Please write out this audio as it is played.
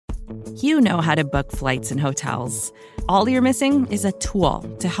You know how to book flights and hotels. All you're missing is a tool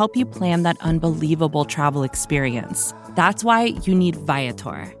to help you plan that unbelievable travel experience. That's why you need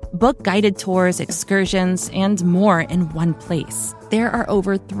Viator. Book guided tours, excursions, and more in one place. There are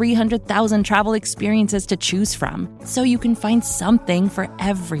over 300,000 travel experiences to choose from, so you can find something for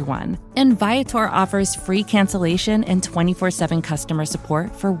everyone. And Viator offers free cancellation and 24/7 customer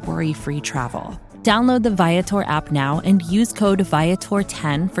support for worry-free travel. Download the Viator app now and use code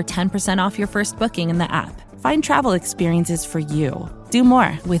Viator10 for 10% off your first booking in the app. Find travel experiences for you. Do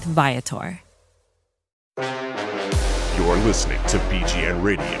more with Viator. You're listening to BGN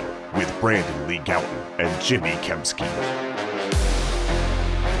Radio with Brandon Lee Gouton and Jimmy Kemsky.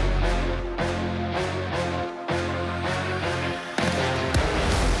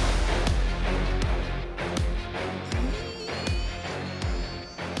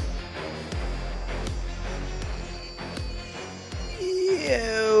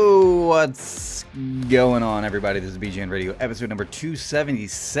 Yo, what's going on, everybody? This is BGN Radio, episode number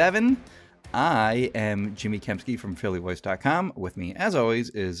 277. I am Jimmy Kemsky from PhillyVoice.com. With me, as always,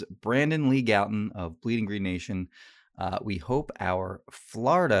 is Brandon Lee Gouton of Bleeding Green Nation. We hope our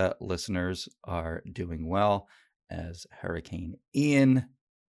Florida listeners are doing well as Hurricane Ian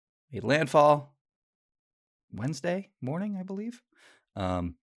made landfall Wednesday morning, I believe.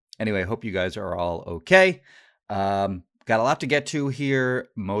 Anyway, I hope you guys are all okay. Got a lot to get to here,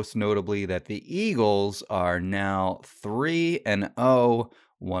 most notably that the Eagles are now 3-0.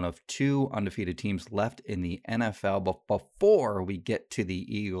 One of two undefeated teams left in the NFL. But before we get to the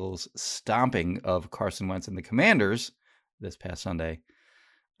Eagles' stomping of Carson Wentz and the Commanders this past Sunday,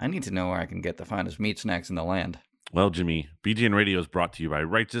 I need to know where I can get the finest meat snacks in the land. Well, Jimmy, BGN Radio is brought to you by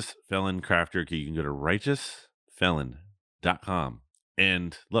Righteous Felon Craft Jerky. You can go to righteousfelon.com.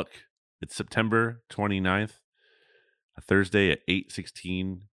 And look, it's September 29th, a Thursday at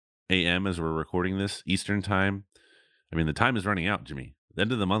 8:16 a.m. as we're recording this Eastern time. I mean, the time is running out, Jimmy. The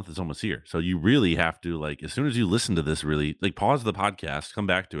end of the month is almost here. So you really have to, like, as soon as you listen to this, really, like, pause the podcast, come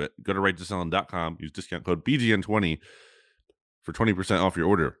back to it, go to righteousfelon.com, use discount code BGN20 for 20% off your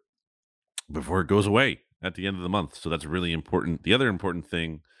order before it goes away at the end of the month. So that's really important. The other important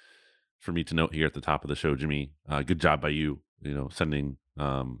thing for me to note here at the top of the show, Jimmy, good job by you, sending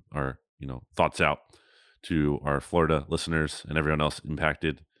our, thoughts out to our Florida listeners and everyone else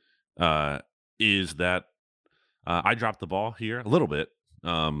impacted, is that I dropped the ball here a little bit.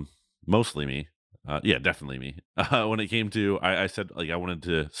 Mostly me. Yeah, definitely me. When it came to, I said, like, I wanted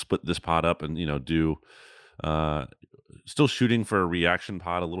to split this pod up and, do, still shooting for a reaction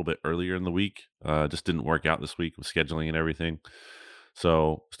pod a little bit earlier in the week. Just didn't work out this week with scheduling and everything.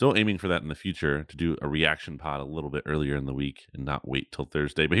 So still aiming for that in the future to do a reaction pod a little bit earlier in the week and not wait till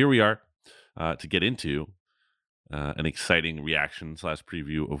Thursday. But here we are to get into an exciting reaction /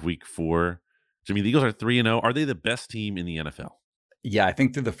 preview of week 4. Jimmy, the Eagles are 3-0. Are they the best team in the NFL? Yeah, I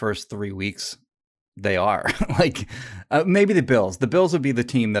think through the first 3 weeks, they are. Maybe the Bills. The Bills would be the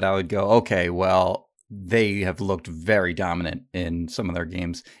team that I would go, okay, well, they have looked very dominant in some of their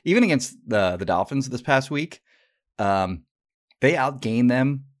games. Even against the Dolphins this past week, they outgained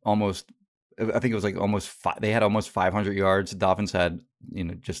them almost. I think it was like they had almost 500 yards. The Dolphins had,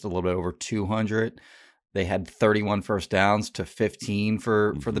 just a little bit over 200. They had 31 first downs to 15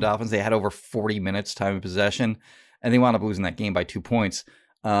 for the Dolphins. They had over 40 minutes time of possession, and they wound up losing that game by 2 points.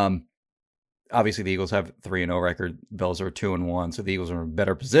 Obviously, the Eagles have 3-0 record. Bills are 2-1, so the Eagles are in a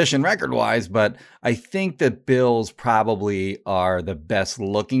better position record-wise. But I think the Bills probably are the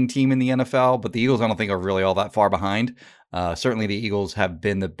best-looking team in the NFL, but the Eagles I don't think are really all that far behind. Certainly, the Eagles have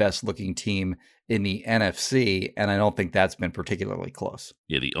been the best-looking team in the NFC, and I don't think that's been particularly close.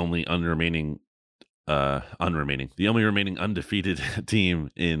 Yeah, the only remaining undefeated team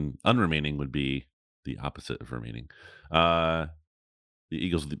in unremaining would be the opposite of remaining. The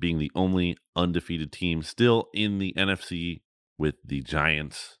Eagles being the only undefeated team still in the NFC, with the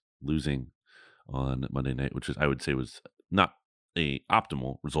Giants losing on Monday night, which I would say was not a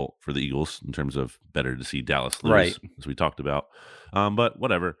optimal result for the Eagles in terms of better to see Dallas lose, right, as we talked about. But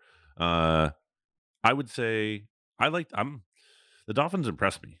whatever. I would say the Dolphins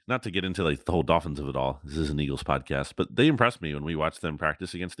impressed me. Not to get into the whole Dolphins of it all. This is an Eagles podcast, but they impressed me when we watched them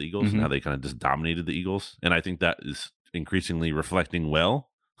practice against the Eagles and how they kind of just dominated the Eagles. And I think that is increasingly reflecting well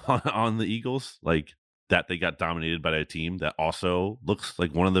on the Eagles, like that they got dominated by a team that also looks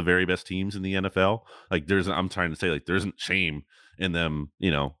like one of the very best teams in the NFL. Like I'm trying to say, like, there isn't shame in them,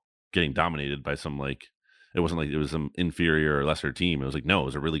 getting dominated by some, like, it wasn't like it was some inferior or lesser team. It was like, no, it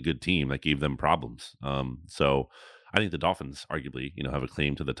was a really good team that gave them problems. So I think the Dolphins arguably, have a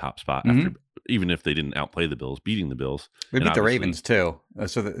claim to the top spot after, even if they didn't outplay the Bills, beating the Bills. They beat the Ravens too,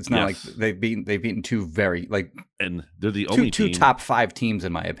 so that it's not like they've beaten two very and they're the only two top 5 teams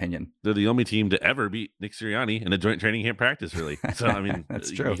in my opinion. They're the only team to ever beat Nick Sirianni in a joint training camp practice, really. So I mean,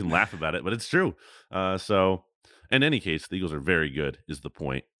 that's true. You can laugh about it, but it's true. So in any case, the Eagles are very good, is the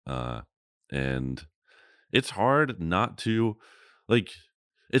point, and it's hard not to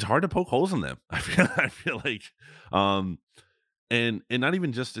It's hard to poke holes in them. I feel like, and not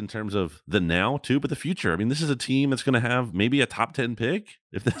even just in terms of the now too, but the future. I mean, this is a team that's going to have maybe a top 10 pick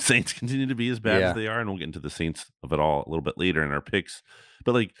if the Saints continue to be as bad as they are, and we'll get into the Saints of it all a little bit later in our picks.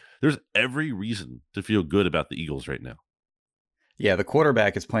 But there's every reason to feel good about the Eagles right now. Yeah, the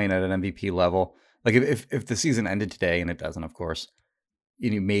quarterback is playing at an MVP level. If the season ended today, and it doesn't, of course,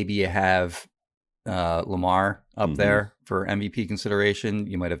 maybe you have Lamar up there for MVP consideration.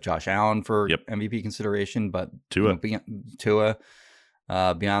 You might have Josh Allen for MVP consideration, but Tua.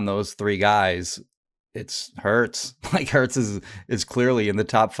 Beyond those 3 guys, it's Hurts. Hurts is clearly in the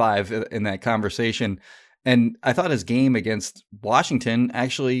top 5 in that conversation. And I thought his game against Washington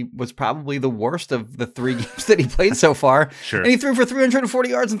actually was probably the worst of the 3 games that he played so far. Sure. And he threw for 340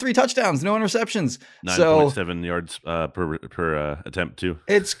 yards and 3 touchdowns, no interceptions. 9.7 yards per attempt too.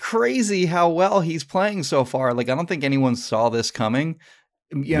 It's crazy how well he's playing so far. I don't think anyone saw this coming.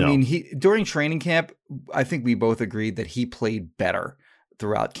 Yeah, no. I mean, during training camp, I think we both agreed that he played better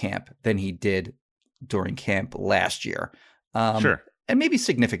throughout camp than he did during camp last year. Sure. And maybe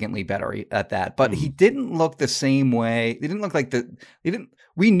significantly better at that, but he didn't look the same way. He didn't look like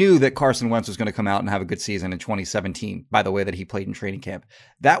we knew that Carson Wentz was going to come out and have a good season in 2017 by the way that he played in training camp.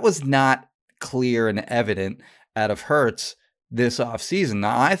 That was not clear and evident out of Hurts this offseason.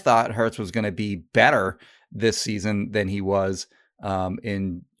 Now, I thought Hurts was going to be better this season than he was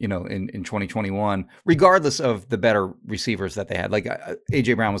in 2021, regardless of the better receivers that they had.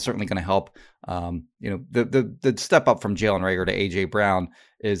 AJ Brown was certainly going to help. The step up from Jalen Reagor to AJ Brown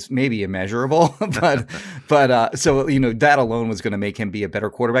is maybe immeasurable, but that alone was going to make him be a better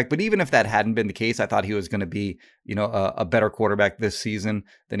quarterback. But even if that hadn't been the case, I thought he was going to be, a better quarterback this season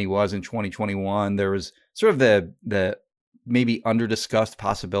than he was in 2021. There was sort of the maybe under-discussed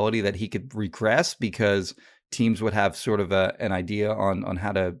possibility that he could regress because teams would have sort of an idea on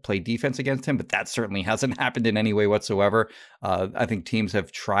how to play defense against him, but that certainly hasn't happened in any way whatsoever. I think teams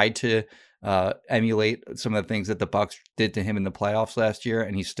have tried to emulate some of the things that the Bucs did to him in the playoffs last year,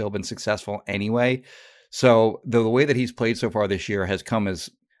 and he's still been successful anyway. So the way that he's played so far this year has come as,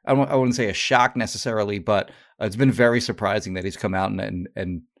 I wouldn't say a shock necessarily, but it's been very surprising that he's come out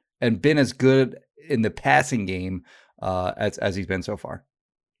and been as good in the passing game as he's been so far.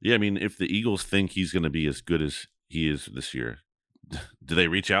 Yeah, I mean, if the Eagles think he's going to be as good as he is this year, do they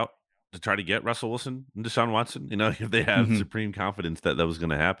reach out to try to get Russell Wilson and Deshaun Watson? If they have supreme confidence that was going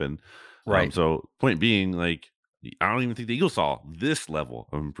to happen. Right. So point being, I don't even think the Eagles saw this level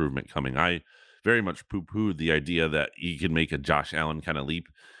of improvement coming. I very much poo-pooed the idea that he could make a Josh Allen kind of leap.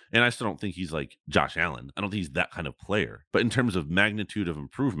 And I still don't think he's like Josh Allen. I don't think he's that kind of player. But in terms of magnitude of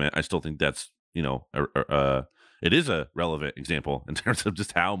improvement, I still think that's, it is a relevant example in terms of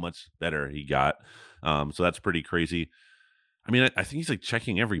just how much better he got. So that's pretty crazy. I mean, I think he's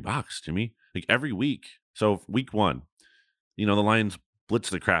checking every box, Jimmy, every week. So week 1, the Lions blitz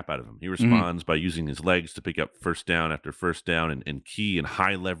the crap out of him. He responds by using his legs to pick up first down after first down and key in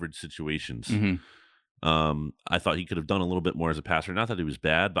high leverage situations. I thought he could have done a little bit more as a passer. Not that he was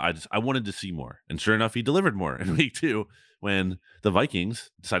bad, but I wanted to see more. And sure enough, he delivered more in week 2 when the Vikings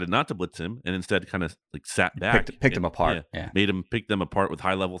decided not to blitz him and instead kind of sat back. Picked him apart. Yeah. Made him pick them apart with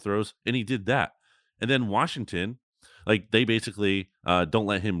high level throws. And he did that. And then Washington, they basically don't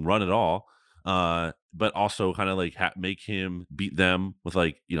let him run at all. But also kind of make him beat them with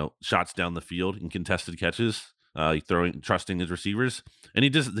shots down the field and contested catches. Trusting his receivers, and he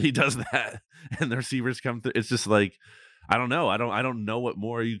does that, and the receivers come through. It's just I don't know. I don't know what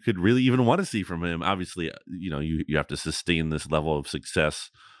more you could really even want to see from him. Obviously, you have to sustain this level of success.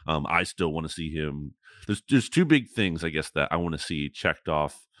 I still want to see him. There's 2 big things, I guess, that I want to see checked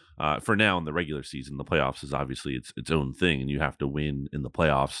off for now in the regular season. The playoffs is obviously its own thing, and you have to win in the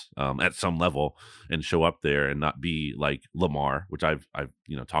playoffs at some level and show up there and not be like Lamar, which I've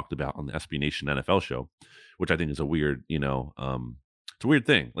talked about on the SB Nation NFL show, which I think is a weird, it's a weird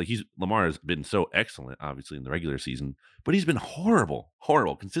thing. Lamar has been so excellent, obviously, in the regular season, but he's been horrible,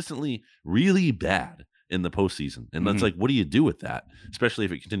 consistently really bad in the postseason. And that's what do you do with that, especially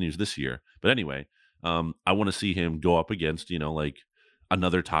if it continues this year? But anyway, I want to see him go up against,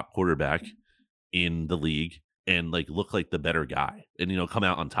 another top quarterback in the league and like look like the better guy and, come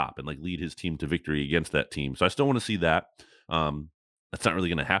out on top and like lead his team to victory against that team. So I still want to see that. That's not really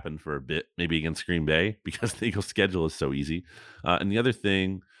going to happen for a bit, maybe against Green Bay, because the Eagles' schedule is so easy. And the other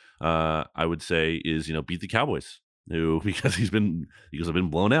thing I would say is, beat the Cowboys, because Eagles have been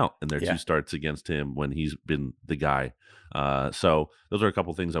blown out in their 2 starts against him when he's been the guy. So those are a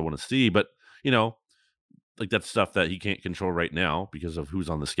couple things I want to see, but like that's stuff that he can't control right now because of who's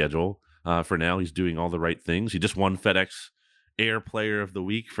on the schedule. For now, he's doing all the right things. He just won FedEx Air Player of the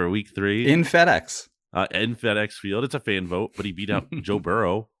Week for Week 3 in FedEx. In FedEx Field. It's a fan vote, but he beat out Joe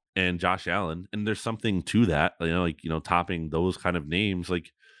Burrow and Josh Allen, and there's something to that. Topping those kind of names.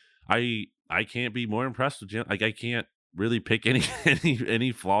 Like I can't be more impressed with Jalen. Like I can't really pick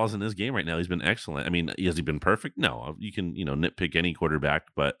any flaws in his game right now. He's been excellent. I mean, has he been perfect? No. You can nitpick any quarterback,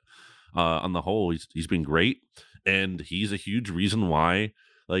 but on the whole, he's been great, and he's a huge reason why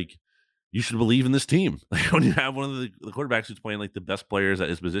like you should believe in this team. Like when you have one of the quarterbacks who's playing like the best players at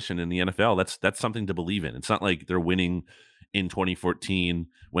his position in the NFL, that's something to believe in. It's not like they're winning in 2014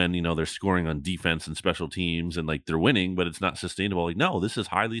 when they're scoring on defense and special teams and like they're winning, but it's not sustainable. Like, no, this is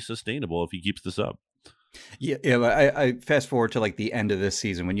highly sustainable if he keeps this up. Yeah. I fast forward to like the end of this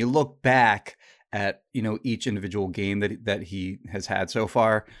season. When you look back at each individual game that he has had so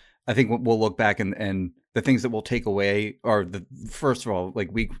far, I think we'll look back and the things that we'll take away are first of all,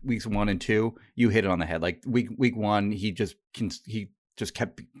 like weeks 1 and 2, you hit it on the head. Like week 1, he just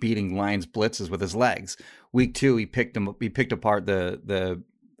kept beating Lions blitzes with his legs. Week 2, he picked apart the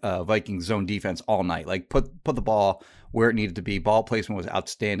Vikings zone defense all night. Like put the ball where it needed to be. Ball placement was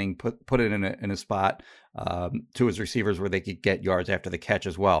outstanding. Put it in a spot to his receivers where they could get yards after the catch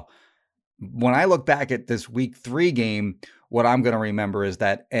as well. When I look back at this week 3 game, what I'm going to remember is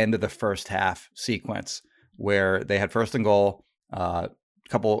that end of the first half sequence where they had 1st and goal, a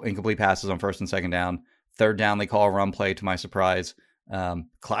couple incomplete passes on 1st and 2nd down. 3rd down, they call a run play to my surprise.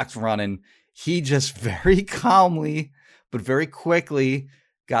 Clock's running. He just very calmly, but very quickly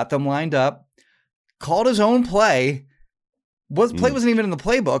got them lined up, called his own play. Play wasn't even in the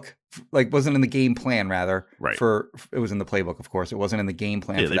playbook. Like wasn't in the game plan rather. Right. It was in the playbook, of course. It wasn't in the game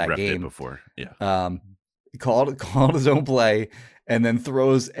plan for that game. It before. Yeah. Called his own play and then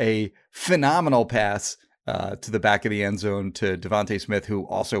throws a phenomenal pass to the back of the end zone to Devontae Smith, who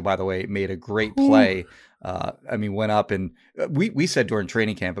also, by the way, made a great play. Went up and we said during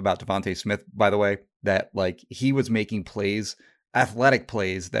training camp about Devontae Smith, by the way, that like he was making plays, athletic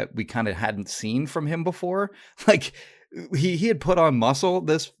plays that we kind of hadn't seen from him before. Like he had put on muscle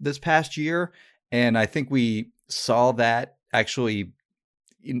this past year, and I think we saw that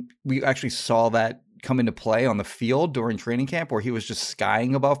saw that come into play on the field during training camp, where he was just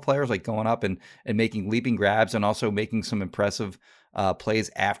skying above players, like going up and making leaping grabs and also making some impressive plays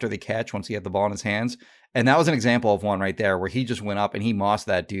after the catch once he had the ball in his hands. And that was an example of one right there where he just went up and he mossed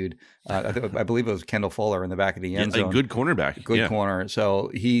that dude. I believe it was Kendall Fuller in the back of the end zone. A good cornerback. Good corner. So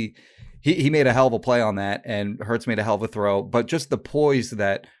he made a hell of a play on that, and Hurts made a hell of a throw. But just the poise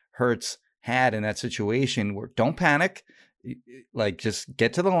that Hurts had in that situation, where don't panic, like just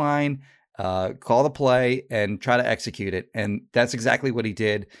get to the line, call the play, and try to execute it. And that's exactly what he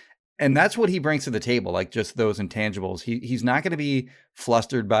did. And that's what he brings to the table, like just those intangibles. He's not going to be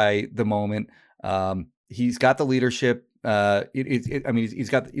flustered by the moment. He's got the leadership. He's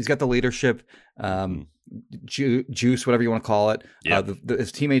got the leadership juice, whatever you want to call it. Yeah.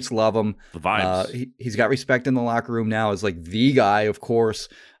 His teammates love him. The vibes. He's got respect in the locker room now as like the guy, of course.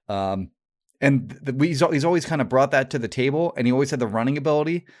 He's always kind of brought that to the table, and he always had the running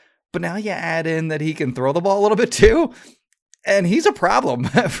ability. But now you add in that he can throw the ball a little bit too, and he's a problem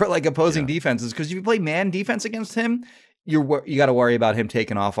for like opposing defenses, because if you play man defense against him, you got to worry about him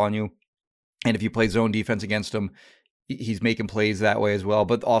taking off on you. And if you play zone defense against him, he's making plays that way as well.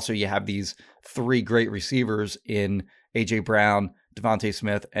 But also you have these 3 great receivers in A.J. Brown, Devontae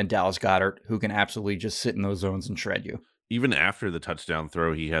Smith, and Dallas Goedert, who can absolutely just sit in those zones and shred you. Even after the touchdown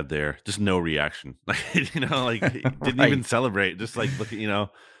throw he had there, just no reaction. He didn't even celebrate. Just like look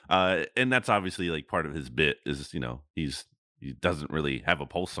at, and that's obviously like part of his bit is, he doesn't really have a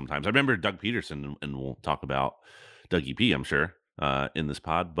pulse sometimes. I remember Doug Pederson, and we'll talk about Dougie P, I'm sure, in this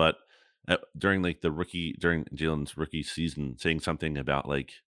pod, but during Jalen's rookie season, saying something about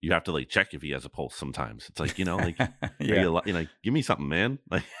like you have to like check if he has a pulse sometimes. It's like, give me something, man.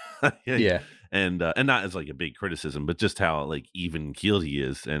 Like yeah. And not as like a big criticism, but just how like even keeled he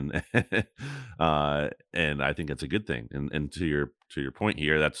is, and and I think that's a good thing. And to your point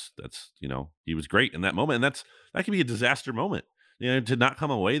here, that's he was great in that moment, and that could be a disaster moment. To not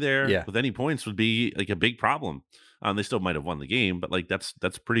come away there with any points would be like a big problem. They still might have won the game, but like that's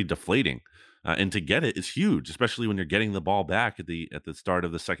pretty deflating. and to get it is huge, especially when you're getting the ball back at the start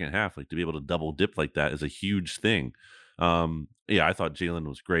of the second half. Like to be able to double dip like that is a huge thing. Yeah, I thought Jalen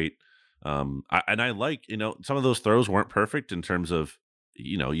was great. I like, some of those throws weren't perfect in terms of,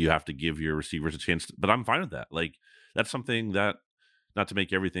 you have to give your receivers a chance, but I'm fine with that. Like that's something that, not to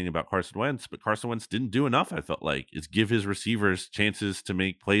make everything about Carson Wentz, but Carson Wentz didn't do enough, I felt like, is give his receivers chances to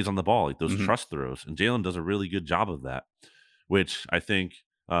make plays on the ball, like those trust throws. And Jalen does a really good job of that, which I think,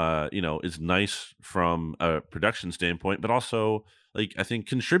 is nice from a production standpoint, but also like I think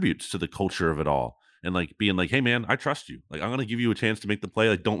contributes to the culture of it all. And like being like, hey man, I trust you. Like I'm going to give you a chance to make the play.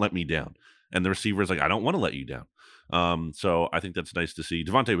 Like don't let me down. And the receiver's like, I don't want to let you down. So I think that's nice to see.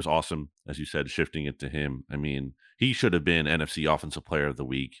 Devontae was awesome, as you said, shifting it to him. I mean, he should have been NFC Offensive Player of the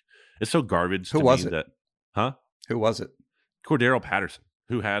Week. It's so garbage. Who was it? Who was it? Cordero Patterson,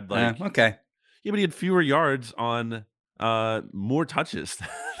 who had okay. Yeah, but he had fewer yards on more touches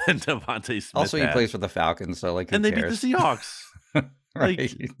than Devontae Smith. Also, he plays for the Falcons, so like, and they beat the Seahawks.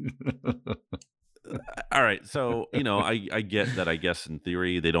 Right. All right, so I get that. I guess in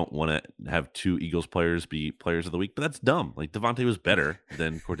theory they don't want to have two Eagles players be players of the week, but that's dumb. Like Devontae was better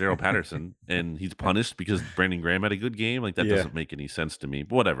than Cordero Patterson, and he's punished because Brandon Graham had a good game. Like that doesn't make any sense to me.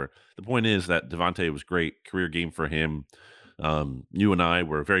 But whatever. The point is that Devontae was great, career game for him. You and I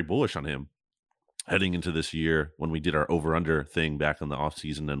were very bullish on him heading into this year when we did our over/under thing back in the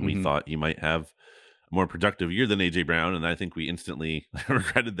offseason, and we thought he might have a more productive year than AJ Brown, and I think we instantly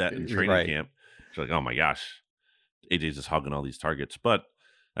regretted that in training camp. It's like, oh my gosh, AJ's just hogging all these targets. But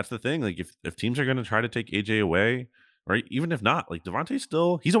that's the thing. Like if teams are going to try to take AJ away, right? Even if not, like Devontae's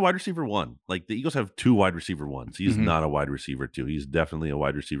he's a wide receiver 1. Like the Eagles have 2 wide receiver 1s. He's not a wide receiver 2. He's definitely a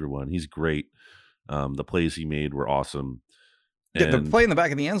wide receiver 1. He's great. The plays he made were awesome. And the play in the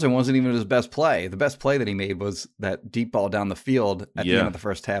back of the end zone wasn't even his best play. The best play that he made was that deep ball down the field at the end of the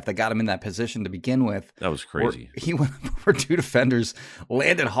first half that got him in that position to begin with. That was crazy. He went over 2 defenders,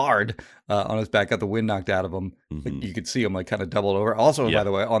 landed hard on his back, got the wind knocked out of him. Like, you could see him like kind of doubled over. Also, by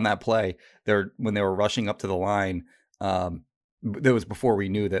the way, on that play, when they were rushing up to the line, that was before we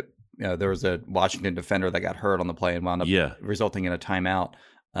knew that there was a Washington defender that got hurt on the play and wound up resulting in a timeout.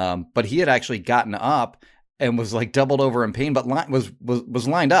 But he had actually gotten up and was like doubled over in pain, but was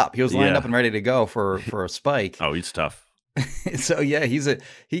lined up. He was lined up and ready to go for a spike. Oh, he's tough. So yeah, he's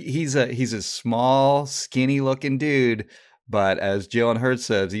a small, skinny looking dude, but as Jalen Hurts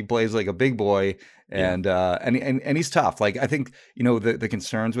says, he plays like a big boy, and he's tough. Like I think the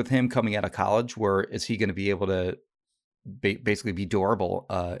concerns with him coming out of college were, is he going to be able to basically be durable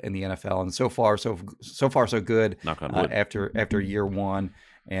in the NFL? And so far so good. Knock on wood. After year one,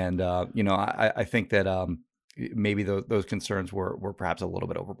 and I think that maybe those concerns were perhaps a little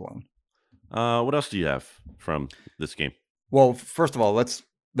bit overblown. What else do you have from this game? Well, first of all, let's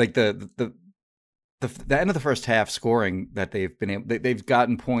like the end of the first half scoring that they've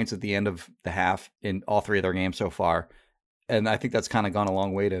gotten points at the end of the half in all 3 of their games so far, and I think that's kind of gone a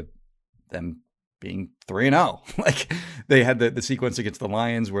long way to them being 3-0. Like they had the sequence against the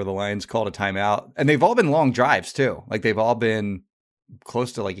Lions where the Lions called a timeout, and they've all been long drives too. Like they've all been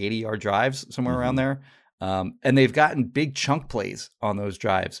close to like 80-yard drives, somewhere around there. And they've gotten big chunk plays on those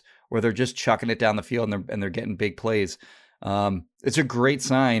drives where they're just chucking it down the field and they're getting big plays. It's a great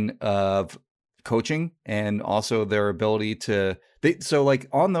sign of coaching and also their ability so like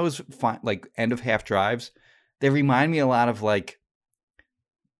on those like end of half drives, they remind me a lot of like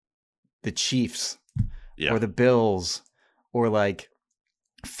the Chiefs or the Bills, or like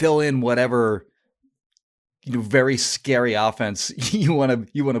fill in whatever very scary offense you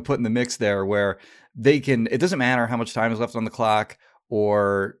want to put in the mix there, where it doesn't matter how much time is left on the clock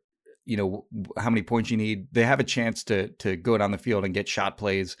or how many points you need. They have a chance to go down the field and get shot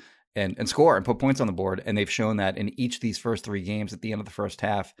plays and score and put points on the board, and they've shown that in each of these first 3 games at the end of the first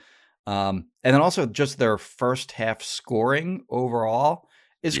half. And then also just their first half scoring overall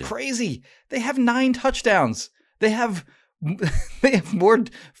is crazy. They have 9 touchdowns. They have more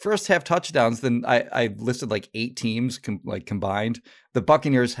first half touchdowns than I listed, like 8 teams combined. The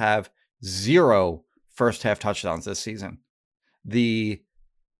Buccaneers have 0 first half touchdowns this season. The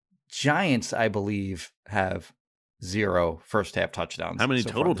Giants, I believe, have 0 first half touchdowns. How many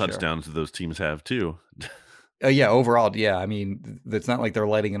total touchdowns do those teams have too? Overall, yeah. I mean, it's not like they're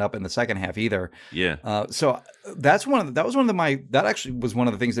lighting it up in the second half either. Yeah. So that actually was one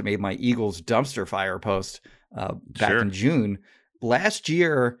of the things that made my Eagles dumpster fire post back in June. Last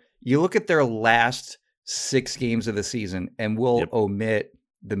year, you look at their last 6 games of the season, and we'll omit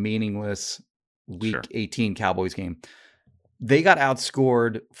the meaningless Week 18 Cowboys game. They got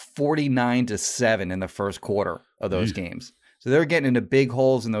outscored 49-7 in the first quarter of those games. So they were getting into big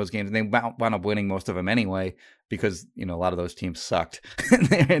holes in those games, and they wound up winning most of them anyway because, a lot of those teams sucked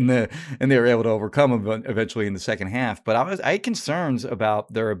and they were able to overcome them eventually in the second half. But I had concerns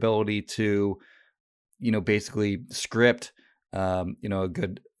about their ability to, basically script, a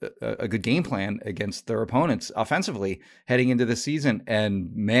good game plan against their opponents offensively heading into the season.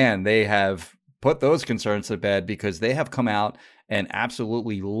 And man, they have put those concerns to bed because they have come out and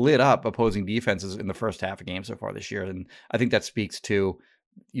absolutely lit up opposing defenses in the first half of games so far this year. And I think that speaks to,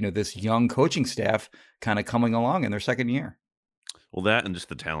 this young coaching staff kind of coming along in their second year. Well, that and just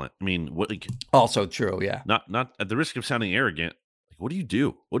the talent. I mean, also true. Yeah. Not at the risk of sounding arrogant. What do you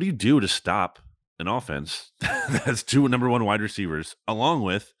do? What do you do to stop an offense that has two number one wide receivers, along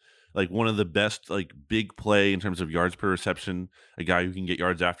with one of the best big play in terms of yards per reception, a guy who can get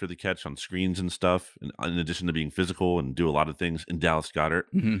yards after the catch on screens and stuff, and in addition to being physical and do a lot of things, in Dallas Goedert,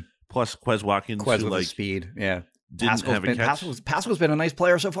 plus Quez Watkins, who, with his speed, yeah. Didn't have a catch. Pascal's been a nice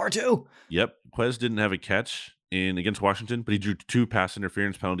player so far too. Yep, Quez didn't have a catch against Washington, but he drew 2 pass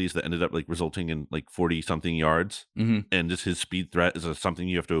interference penalties that ended up resulting in 40-something yards. And just his speed threat is something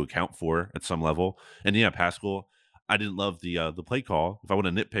you have to account for at some level. And yeah, Pascal, I didn't love the play call. If I want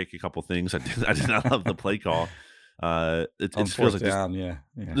to nitpick a couple things, I did not love the play call. It feels like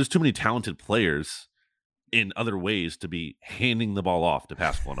there's too many talented players in other ways to be handing the ball off to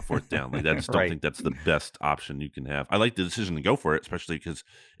Pascal on a 4th down. I just don't think that's the best option you can have. I like the decision to go for it, especially because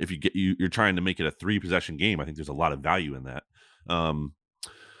if you're trying to make it a 3-possession game, I think there's a lot of value in that. And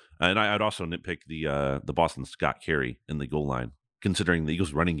I'd also nitpick the Boston Scott carry in the goal line, considering the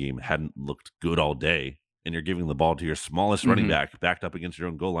Eagles' running game hadn't looked good all day, and you're giving the ball to your smallest running back backed up against your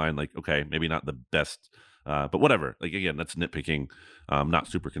own goal line. Okay, maybe not the best. But whatever. Again, that's nitpicking. Not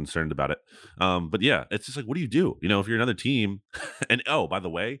super concerned about it. But yeah, it's just what do you do? If you're another team, and by the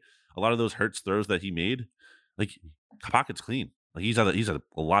way, a lot of those Hurts throws that he made, pocket's clean. He's had a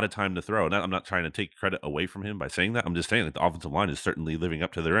lot of time to throw. And I'm not trying to take credit away from him by saying that. I'm just saying the offensive line is certainly living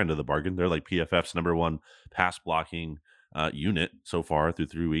up to their end of the bargain. They're PFF's number 1 pass blocking unit so far through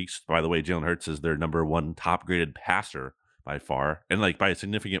 3 weeks. By the way, Jalen Hurts is their number 1 top graded passer by far, and by a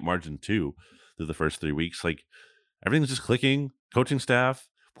significant margin too. Through the first 3 weeks, everything's just clicking. Coaching staff,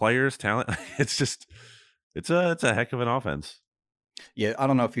 players, talent. It's a heck of an offense. Yeah, I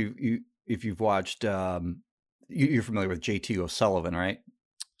don't know if you've watched. You're familiar with JT O'Sullivan, right?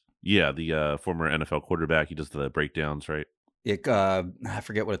 Yeah, the former NFL quarterback. He does the breakdowns, right? I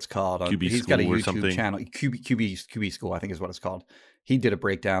forget what it's called. He's got a YouTube something. channel. QB School, I think is what it's called. He did a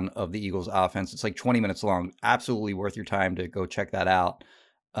breakdown of the Eagles' offense. It's 20 minutes long. Absolutely worth your time to go check that out.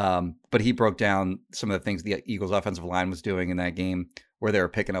 But he broke down some of the things the Eagles offensive line was doing in that game where they were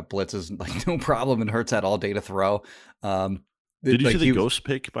picking up blitzes no problem, and Hurts had all day to throw. Did you see the ghost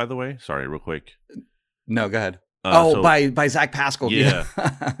pick, by the way? Sorry, real quick. No, go ahead. By Zach Pascal. Yeah.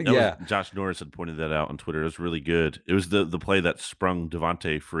 Yeah. Josh Norris had pointed that out on Twitter. It was really good. It was the play that sprung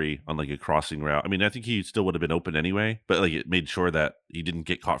Devontae free on a crossing route. I mean, I think he still would have been open anyway, but it made sure that he didn't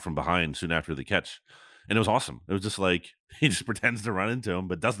get caught from behind soon after the catch. And it was awesome. It was just he just pretends to run into him,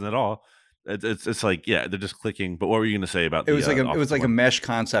 but doesn't at all. It's they're just clicking. But what were you going to say about it? It was a mesh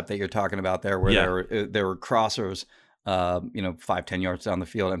concept that you're talking about there, where there were crossers, 5-10 yards down the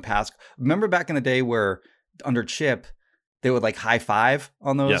field. And remember back in the day where under Chip, they would high five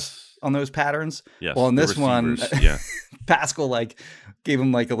on those patterns. Yes. Well, in this one, Pascal gave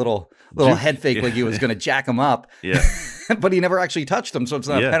him a little head fake, he was going to jack him up. Yeah. But he never actually touched him, so it's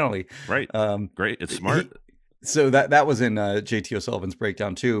not a penalty. Right. Great. It's smart. So that was in JT O'Sullivan's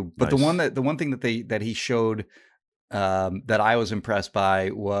breakdown too. But nice. the one thing that he showed that I was impressed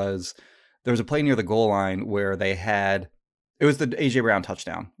by was there was a play near the goal line where it was the AJ Brown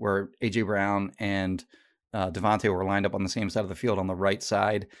touchdown where AJ Brown and Devontae were lined up on the same side of the field on the right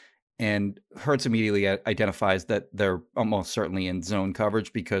side. And Hurts immediately identifies that they're almost certainly in zone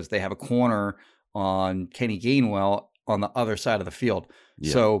coverage because they have a corner on Kenny Gainwell on the other side of the field.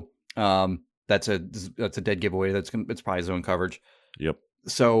 Yeah. So that's a dead giveaway. It's probably zone coverage. Yep.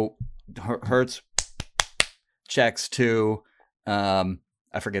 So Hurts checks to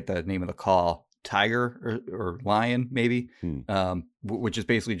I forget the name of the call, Tiger or Lion maybe, which is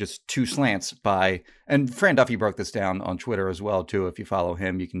basically just 2 slants and Fran Duffy broke this down on Twitter as well too. If you follow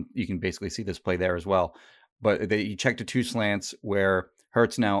him, you can basically see this play there as well. But he checked to 2 slants where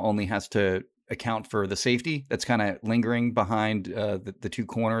Hurts now only has to account for the safety that's kind of lingering behind the 2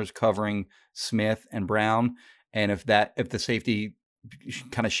 corners covering Smith and Brown. And if the safety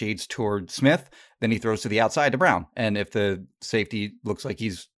kind of shades toward Smith, then he throws to the outside to Brown. And if the safety looks like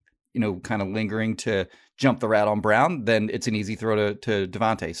he's kind of lingering to jump the route on Brown, then it's an easy throw to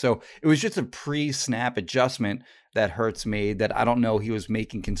Devontae. So it was just a pre-snap adjustment that Hurts made that I don't know he was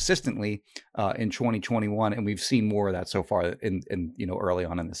making consistently in 2021, and we've seen more of that so far in early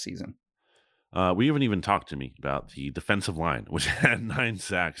on in the season. We haven't even talked to me about the defensive line, which had 9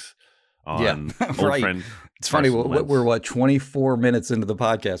 sacks on old right. friend. It's funny. We're 24 minutes into the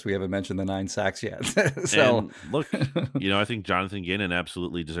podcast. We haven't mentioned the 9 sacks yet. So and look, I think Jonathan Gannon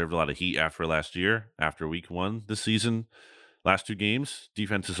absolutely deserved a lot of heat after last year, after week 1 this season. Last 2 games,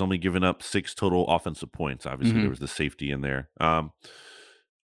 defense has only given up 6 total offensive points. Obviously, there was the safety in there.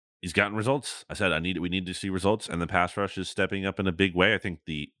 He's gotten results. I said we need to see results, and the pass rush is stepping up in a big way. I think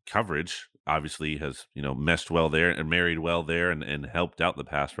the coverage obviously has meshed well there and married well there and helped out the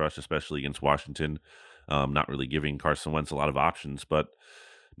pass rush, especially against Washington. Not really giving Carson Wentz a lot of options, but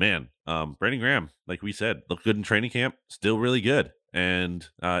man, Brandon Graham, like we said, looked good in training camp, still really good, and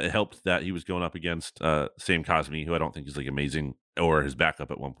it helped that he was going up against Sam Cosmi, who I don't think is like amazing, or his backup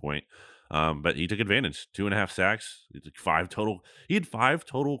at one point. But he took advantage. 2.5 sacks. He took 5 total. He had 5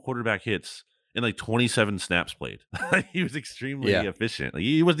 total quarterback hits in like 27 snaps played. He was extremely efficient. Like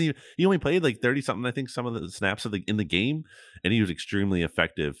he wasn't even, he only played like 30 something, I think, some of the snaps in the game, and he was extremely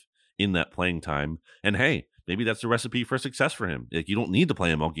effective in that playing time. And hey, maybe that's the recipe for success for him. Like, you don't need to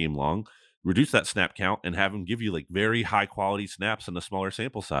play him all game long. Reduce that snap count and have him give you like very high quality snaps in a smaller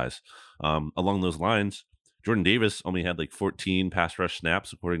sample size. Along those lines, Jordan Davis only had like 14 pass rush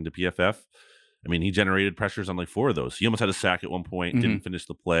snaps according to PFF. I mean, he generated pressures on like 4 of those. He almost had a sack at one point, didn't finish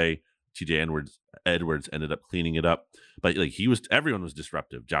the play. TJ Edwards ended up cleaning it up, but like everyone was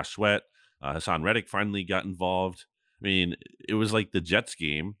disruptive. Josh Sweat, Hassan Reddick finally got involved. I mean, it was like the Jets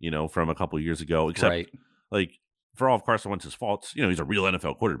game, from a couple years ago, except like for all of Carson Wentz's faults, he's a real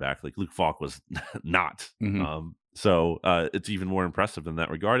NFL quarterback. Like Luke Falk was not. So it's even more impressive in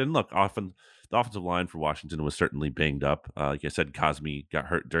that regard. And look, often the offensive line for Washington was certainly banged up. Like I said, Cosmi got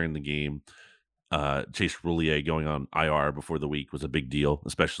hurt during the game. Chase Roulier going on IR before the week was a big deal,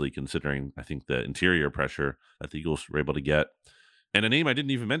 especially considering, I think, the interior pressure that the Eagles were able to get. And a name I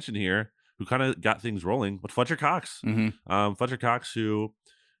didn't even mention here who kind of got things rolling, but Fletcher Cox. Fletcher Cox, who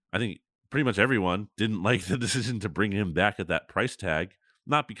I think pretty much everyone didn't like the decision to bring him back at that price tag.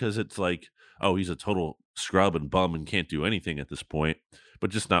 Not because it's like, oh, he's a total scrub and bum and can't do anything at this point, but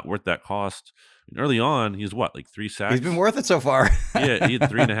just not worth that cost. And early on, he's like 3 sacks? He's been worth it so far. Yeah, he had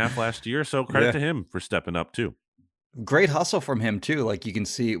 3.5 last year. So credit to him for stepping up too. Great hustle from him too. Like you can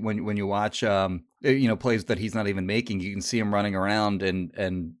see when you watch, plays that he's not even making, you can see him running around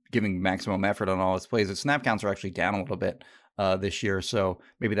and giving maximum effort on all his plays. His snap counts are actually down a little bit this year, so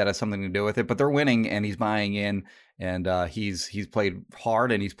maybe that has something to do with it. But they're winning, and he's buying in, and he's played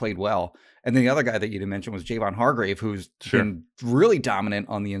hard and he's played well. And then the other guy that you didn't mention was Javon Hargrave, who's been really dominant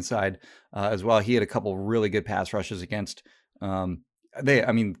on the inside as well. He had a couple really good pass rushes against.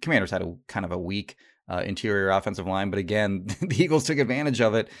 Commanders had a kind of a weak interior offensive line, but again, the Eagles took advantage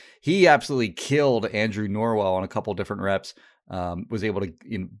of it. He absolutely killed Andrew Norwell on a couple different reps. Was able to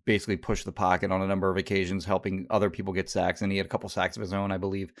basically push the pocket on a number of occasions, helping other people get sacks, and he had a couple sacks of his own, I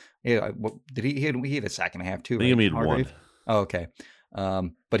believe. Yeah, he had a sack and a half too. I think he made one. Oh, okay.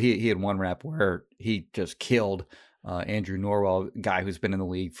 But he had one rep where he just killed Andrew Norwell, a guy who's been in the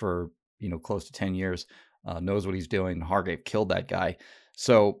league for close to 10 years, knows what he's doing. Hargrave killed that guy.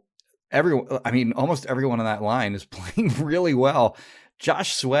 So almost everyone on that line is playing really well.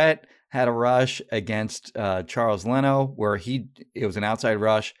 Josh Sweat had a rush against Charles Leno where it was an outside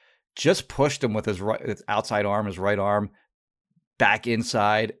rush, just pushed him with his outside arm, his right arm, back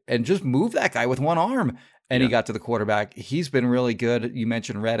inside, and just moved that guy with one arm. And he got to the quarterback. He's been really good. You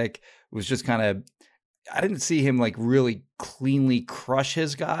mentioned Reddick. It was just kind of, I didn't see him like really cleanly crush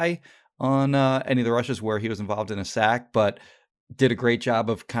his guy on any of the rushes where he was involved in a sack, but did a great job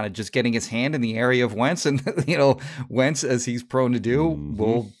of kind of just getting his hand in the area of Wentz. And, Wentz, as he's prone to do,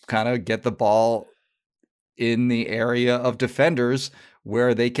 will kind of get the ball in the area of defenders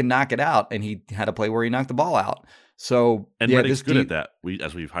where they can knock it out. And he had a play where he knocked the ball out. So, Reddick's good at that.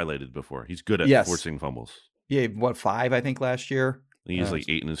 As we've highlighted before, he's good at forcing fumbles. Yeah, 5, I think, last year? I think he's like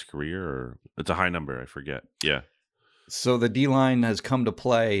 8 in his career, or it's a high number. I forget. Yeah. So the D-line has come to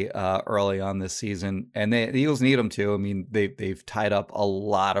play early on this season, and the Eagles need them to. I mean, they've tied up a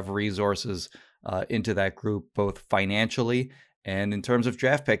lot of resources into that group, both financially and in terms of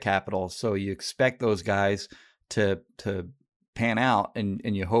draft pick capital. So you expect those guys to pan out, and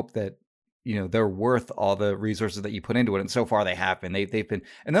you hope that they're worth all the resources that you put into it. And so far they have been. They've been,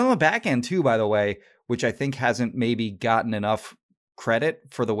 and then on the back end too, by the way, which I think hasn't maybe gotten enough credit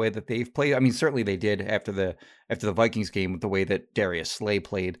for the way that they've played. I mean, certainly they did after the Vikings game with the way that Darius Slay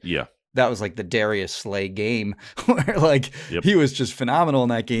played. Yeah. that was like the Darius Slay game where like Yep. he was just phenomenal in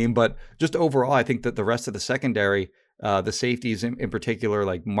that game. But just overall, I think that the rest of the secondary, the safeties in particular,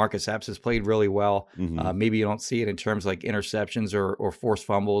 like Marcus Epps has played really well. Maybe you don't see it in terms of like interceptions or forced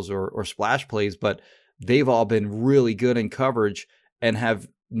fumbles or splash plays, but they've all been really good in coverage and have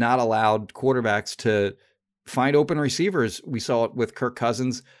not allowed quarterbacks to find open receivers. We saw it with Kirk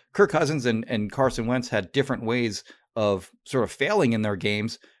Cousins. Kirk Cousins and Carson Wentz had different ways of sort of failing in their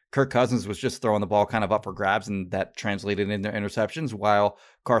games. Kirk Cousins was just throwing the ball kind of up for grabs, and that translated into interceptions, while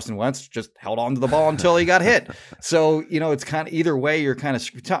Carson Wentz just held on to the ball until he got hit. So, it's kind of either way, you're kind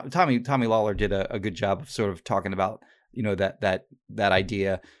of Tommy Lawler did a good job of sort of talking about, that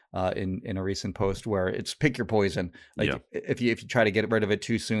idea in a recent post where it's pick your poison. Like if you try to get rid of it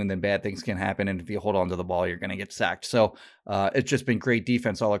too soon, then bad things can happen. And if you hold on to the ball, you're going to get sacked. So it's just been great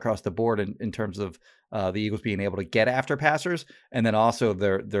defense all across the board in terms of the Eagles being able to get after passers, and then also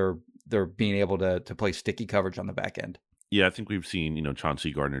they're being able to play sticky coverage on the back end. Yeah, I think we've seen,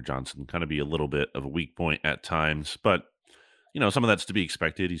 Chauncey Gardner-Johnson kind of be a little bit of a weak point at times, but some of that's to be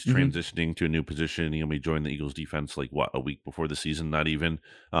expected. He's transitioning to a new position. He joined the Eagles defense a week before the season, not even.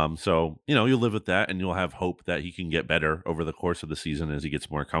 So, you'll live with that, and you'll have hope that he can get better over the course of the season as he gets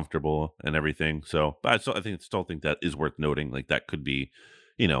more comfortable and everything. So, but I still think that is worth noting. Like that could be,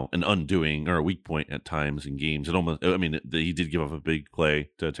 an undoing or a weak point at times in games. He did give up a big play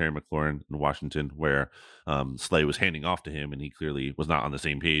to Terry McLaurin in Washington where Slay was handing off to him, and he clearly was not on the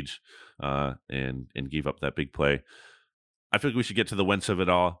same page and gave up that big play. I feel like we should get to the Wentz of it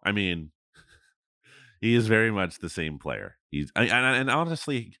all. I mean, he is very much the same player. And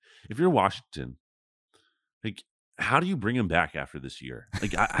honestly, if you're Washington, like, how do you bring him back after this year?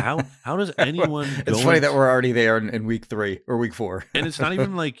 Like, how does anyone? It's funny that we're already there in week 3 or week 4, and it's not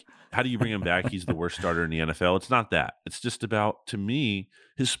even like how do you bring him back? He's the worst starter in the NFL. It's not that. It's just about, to me,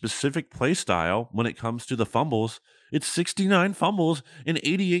 his specific play style when it comes to the fumbles. It's 69 fumbles in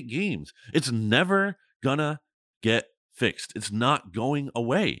 88 games. It's never gonna get fixed. It's not going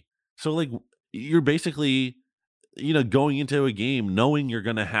away. So like you're basically, going into a game knowing you're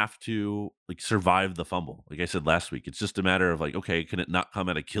going to have to like survive the fumble. Like I said last week, it's just a matter of like, okay, can it not come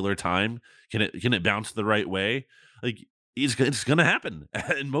at a killer time? Can it bounce the right way? Like it's going to happen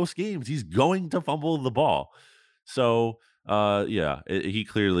in most games. He's going to fumble the ball. So he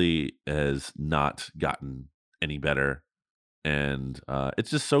clearly has not gotten any better. And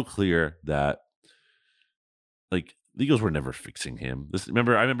it's just so clear that like the Eagles were never fixing him. I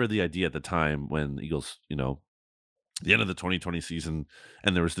remember the idea at the time when the Eagles, the end of the 2020 season,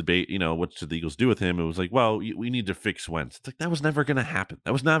 and there was debate, what should the Eagles do with him? It was like, well, we need to fix Wentz. It's like, that was never going to happen.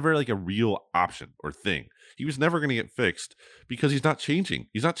 That was never like a real option or thing. He was never going to get fixed because he's not changing.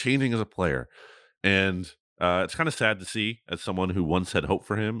 He's not changing as a player. And it's kind of sad to see as someone who once had hope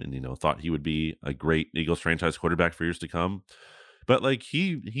for him and, thought he would be a great Eagles franchise quarterback for years to come. But like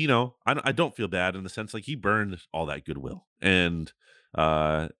I don't feel bad in the sense like he burned all that goodwill, and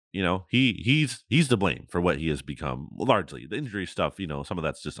he's to blame for what he has become. Largely the injury stuff, some of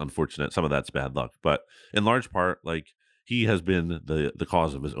that's just unfortunate, some of that's bad luck, but in large part, like he has been the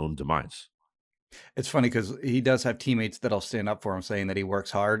cause of his own demise. It's funny because he does have teammates that'll stand up for him saying that he works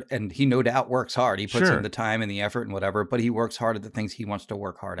hard, and he no doubt works hard. He puts in the time and the effort and whatever, but he works hard at the things he wants to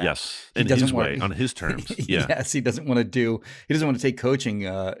work hard at. Yes, in his way, on his terms. Yeah. Yes, he doesn't want to take coaching.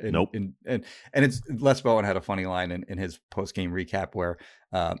 Nope. And it's Les Bowen had a funny line in his post-game recap where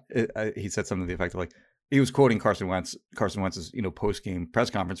he said something to the effect of like, he was quoting Carson Wentz's post-game press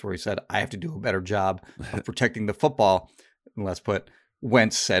conference where he said, "I have to do a better job of protecting the football." And Les put,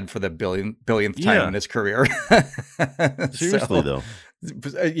 Wentz said for the billionth time in his career. Seriously, though.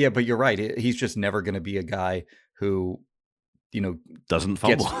 Yeah, but you're right. He's just never going to be a guy who, doesn't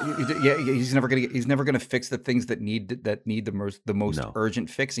fumble. He's never going to fix the things that need the most urgent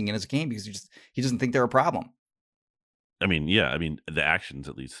fixing in his game because he doesn't think they're a problem. The actions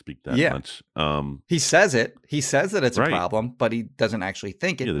at least speak that much. He says it. He says that it's a problem, but he doesn't actually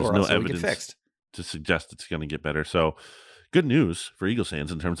think it, there's or no else it would evidence get fixed to suggest it's going to get better. So, good news for Eagles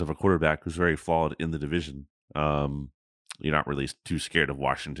fans in terms of a quarterback who's very flawed in the division. You're not really too scared of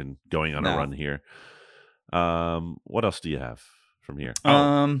Washington going on a run here. What else do you have from here?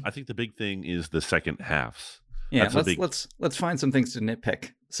 I think the big thing is the second halves. Yeah, let's find some things to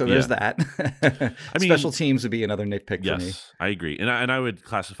nitpick. So there's that. Special teams would be another nitpick for me. Yes, I agree. And I would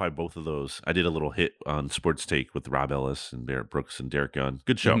classify both of those. I did a little hit on Sports Take with Rob Ellis and Barrett Brooks and Derek Gunn.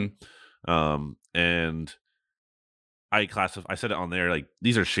 Good show. Mm-hmm. And I said it on there, like,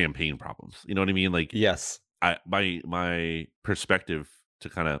 these are champagne problems. You know what I mean? Like, yes. My perspective to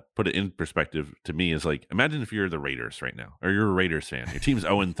kind of put it in perspective to me is like, imagine if you're the Raiders right now, or you're a Raiders fan, your team's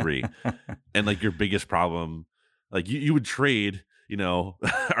 0-3, and like your biggest problem, like you would trade,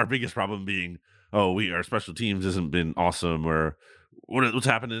 our biggest problem being, our special teams hasn't been awesome, or what's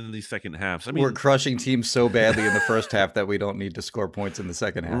happening in these second halves. I mean, we're crushing teams so badly in the first half that we don't need to score points in the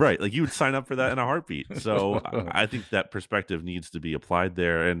second half. Right. Like you would sign up for that in a heartbeat. So I think that perspective needs to be applied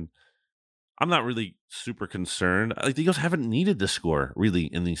there. And I'm not really super concerned. Like the Eagles haven't needed to score really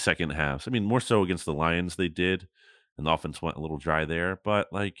in the second halves. I mean, more so against the Lions they did, and the offense went a little dry there.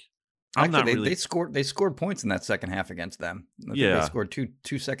 But like, they scored points in that second half against them. They scored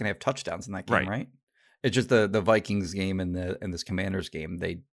two second half touchdowns in that game, right? It's just the Vikings game and this Commanders game,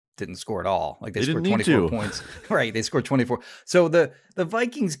 they didn't score at all. Like they scored 24 points. Right, they scored 24. So the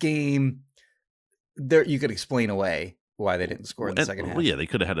Vikings game, there you could explain away why they didn't score in the second half. Well, yeah, they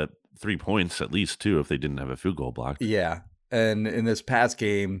could have had 3 points at least too if they didn't have a field goal blocked. Yeah, and in this past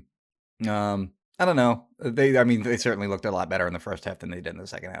game, I don't know. They certainly looked a lot better in the first half than they did in the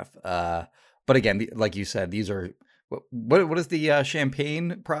second half. But again, like you said, these are what is the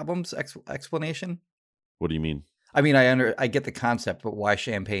champagne problems explanation? What do you mean? I mean, I get the concept, but why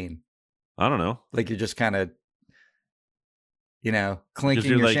champagne? I don't know. Like you're just kind of,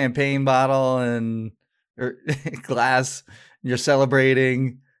 clinking your champagne bottle or glass. You're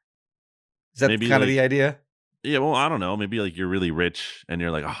celebrating. Is that kind of the idea? Yeah, well, I don't know. Maybe like you're really rich and you're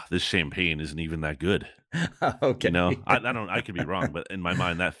like, oh, this champagne isn't even that good. Okay. I could be wrong, but in my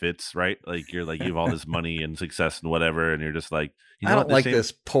mind that fits, right? Like you're like, you have all this money and success and whatever, and you're just like, I don't like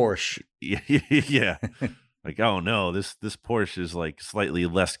this Porsche. Yeah. Like, oh no, this Porsche is like slightly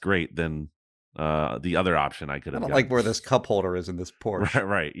less great than the other option I could have. I don't like where this cup holder is in this Porsche.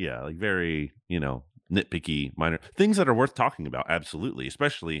 Right. Yeah. Like very, nitpicky minor things that are worth talking about. Absolutely.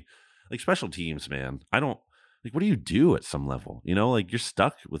 Especially like special teams, man. Like, what do you do at some level? Like you're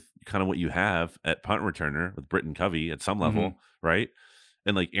stuck with kind of what you have at punt returner with Britton Covey at some level, right?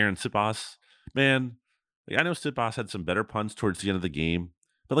 And like Aaron Siposs, man, like I know Siposs had some better punts towards the end of the game,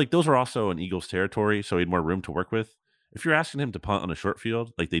 but like those were also in Eagles territory, so he had more room to work with. If you're asking him to punt on a short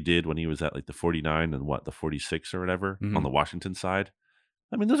field, like they did when he was at like the 49 and the 46 or whatever on the Washington side,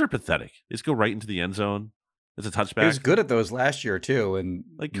 I mean, those are pathetic. They just go right into the end zone. It's a touchback. He was good at those last year too, and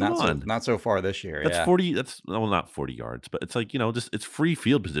like not so far this year. That's 40. That's not 40 yards, but it's like just it's free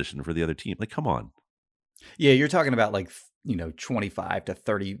field position for the other team. Like, come on. Yeah, you're talking about like 25 to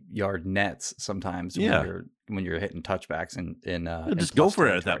 30 yard nets sometimes. Yeah. when you're hitting touchbacks in just go for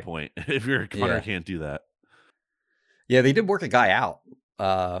it at that point. If your punter can't do that. Yeah, they did work a guy out.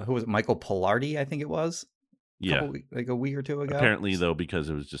 Who was it? Michael Pilardi, I think it was. Like a week or two ago. Apparently, though, because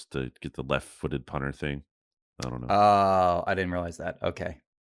it was just to get the left-footed punter thing. I don't know. Oh, I didn't realize that. Okay.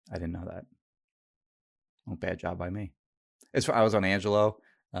 I didn't know that. Oh, bad job by me. I was on Angelo,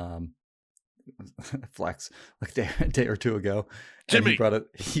 Flex, like a day or two ago. Jimmy. He brought up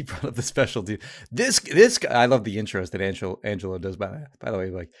the specialty. This guy, I love the intros that Angelo does, by the way.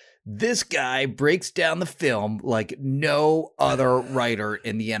 Like, this guy breaks down the film like no other writer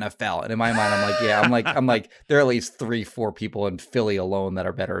in the NFL. And in my mind, I'm like, yeah, I'm like, there are at least 3-4 people in Philly alone that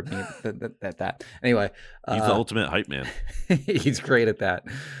are better at that. Anyway, he's the ultimate hype man. He's great at that.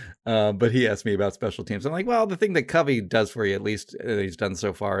 But he asked me about special teams. I'm like, well, the thing that Covey does for you, at least he's done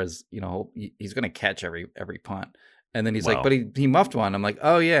so far, is he's going to catch every punt. And then he's like, but he muffed one. I'm like,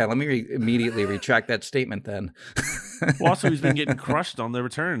 oh yeah, let me immediately retract that statement then. Well, also he's been getting crushed on the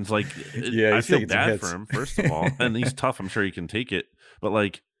returns. Like, I feel bad for him, first of all, and he's tough. I'm sure he can take it, but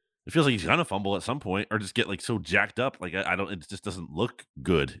like, it feels like he's gonna fumble at some point or just get like so jacked up. Like I don't. It just doesn't look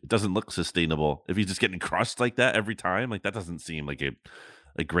good. It doesn't look sustainable if he's just getting crushed like that every time. Like that doesn't seem like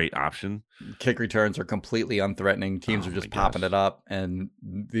a great option. Kick returns are completely unthreatening. Teams are just popping it up, and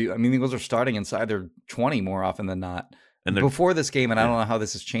the Eagles are starting inside their 20 more often than not. And before this game, and I don't know how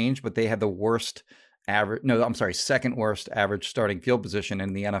this has changed, but they had the second worst average starting field position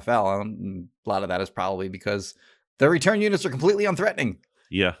in the NFL. A lot of that is probably because their return units are completely unthreatening.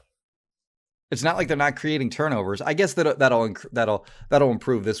 Yeah. It's not like they're not creating turnovers. I guess that'll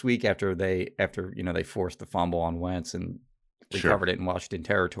improve this week after they forced the fumble on Wentz and recovered it in Washington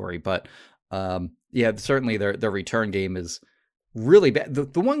territory. But certainly their return game is really bad.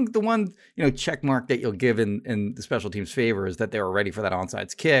 The one check mark that you'll give in the special teams' favor is that they were ready for that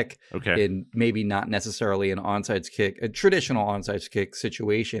onside kick. Okay. And maybe not necessarily a traditional onside kick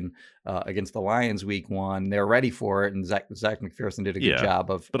situation against the Lions week 1. They're ready for it, and Zach McPherson did a good job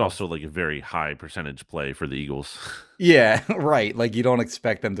but also like a very high percentage play for the Eagles. Yeah, right. Like you don't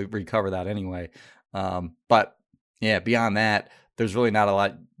expect them to recover that anyway. But yeah, beyond that, there's really not a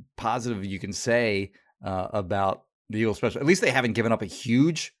lot positive you can say about The Eagles, especially, at least they haven't given up a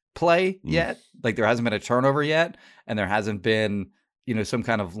huge play yet. Like there hasn't been a turnover yet, and there hasn't been, some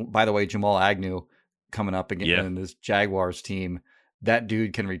kind of. By the way, Jamal Agnew coming up again in this Jaguars team. That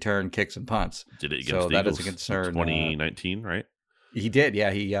dude can return kicks and punts. Did it against so the that Eagles is a concern. 2019, right? He did,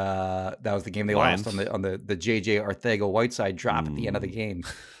 yeah. He that was the game they Lions. lost on the JJ Arcega-Whiteside drop at the end of the game.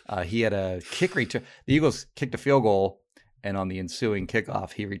 He had a kick return. The Eagles kicked a field goal, and on the ensuing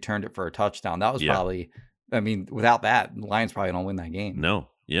kickoff, he returned it for a touchdown. That was probably, without that, the Lions probably don't win that game. No,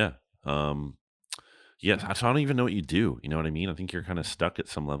 yeah. So I don't even know what you do. You know what I mean? I think you're kind of stuck at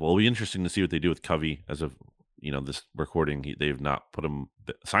some level. It'll be interesting to see what they do with Covey as of this recording. They've not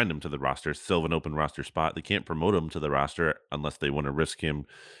signed him to the roster. Still an open roster spot. They can't promote him to the roster unless they want to risk him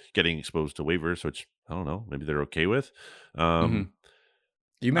getting exposed to waivers, which I don't know. Maybe they're okay with. You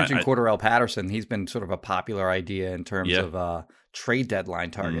mentioned Cordarrelle Patterson. He's been sort of a popular idea in terms of trade deadline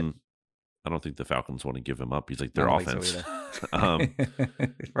target. I don't think the Falcons want to give him up. He's like their offense.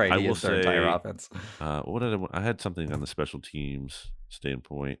 Right, he is their entire offense. I had something on the special teams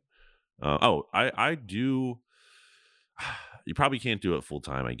standpoint. I do. You probably can't do it full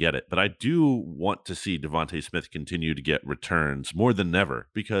time. I get it, but I do want to see Devontae Smith continue to get returns more than ever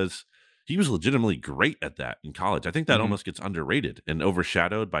because he was legitimately great at that in college. I think that almost gets underrated and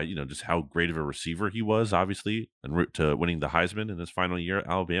overshadowed by just how great of a receiver he was, obviously, en route to winning the Heisman in his final year at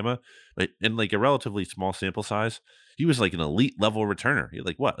Alabama. But in like a relatively small sample size, he was like an elite level returner. He had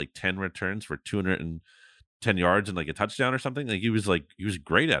like 10 returns for 210 yards and like a touchdown or something. Like he was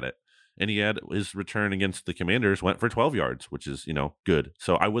great at it. And he had his return against the Commanders went for 12 yards, which is, good.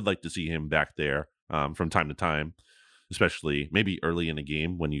 So I would like to see him back there from time to time, especially maybe early in a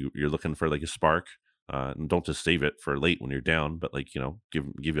game when you're looking for like a spark. And don't just save it for late when you're down, but give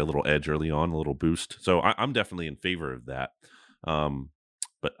you a little edge early on, a little boost. So I'm definitely in favor of that.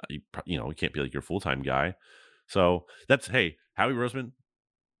 But he can't be like your full-time guy. So that's, hey, Howie Roseman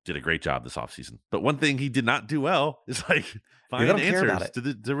did a great job this offseason. But one thing he did not do well is find answers to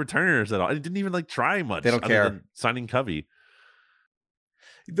the returners at all. He didn't even try much. They don't care. Than signing Covey.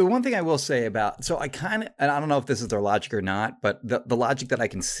 The one thing I will say about, so I kind of, and I don't know if this is their logic or not, but the logic that I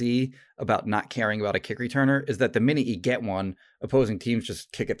can see about not caring about a kick returner is that the minute you get one, opposing teams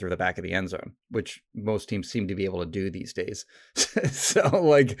just kick it through the back of the end zone, which most teams seem to be able to do these days.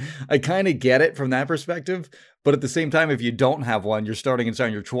 So I kind of get it from that perspective, but at the same time, if you don't have one, you're starting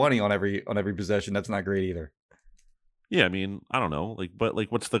inside your 20 on every possession. That's not great either. Yeah, I don't know, but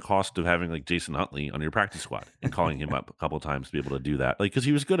what's the cost of having Jason Huntley on your practice squad and calling him up a couple of times to be able to do that? Because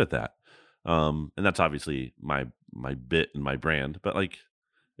he was good at that, and that's obviously my bit and my brand. But it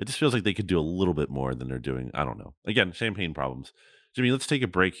just feels like they could do a little bit more than they're doing. I don't know. Again, champagne problems. Jimmy, let's take a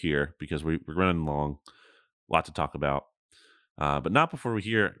break here because we're running long. A lot to talk about. But not before we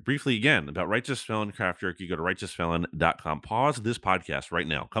hear briefly again about Righteous Felon Craft Jerky. Go to righteousfelon.com. Pause this podcast right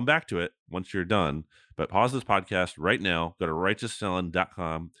now. Come back to it once you're done. But pause this podcast right now. Go to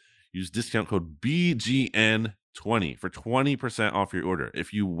righteousfelon.com. Use discount code BGN20 for 20% off your order.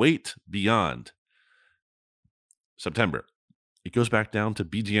 If you wait beyond September, it goes back down to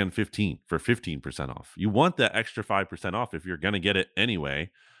BGN15 for 15% off. You want that extra 5% off if you're going to get it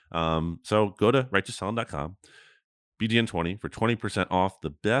anyway. So go to righteousfelon.com. BGN20 for 20% off the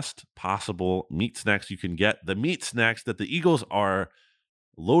best possible meat snacks you can get. The meat snacks that the Eagles are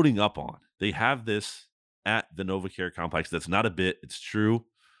loading up on. They have this at the NovaCare complex. That's not a bit. It's true.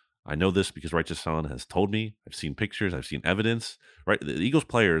 I know this because Righteous Felon has told me. I've seen pictures. I've seen evidence. Right, the Eagles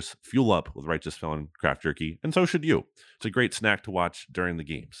players fuel up with Righteous Felon Craft Jerky, and so should you. It's a great snack to watch during the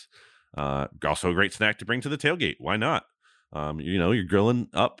games. Also a great snack to bring to the tailgate. Why not? You're grilling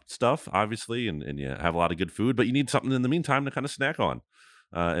up stuff, obviously, and you have a lot of good food, but you need something in the meantime to kind of snack on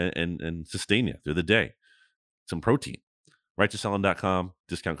and sustain you through the day. Some protein. RighteousFelon.com,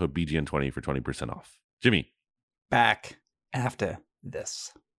 discount code BGN20 for 20% off. Jimmy. Back after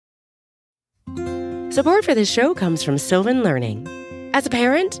this. Support for this show comes from Sylvan Learning. As a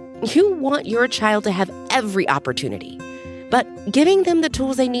parent, you want your child to have every opportunity, but giving them the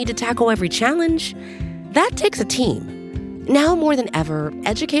tools they need to tackle every challenge, that takes a team. Now more than ever,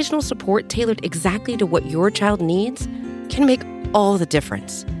 educational support tailored exactly to what your child needs can make all the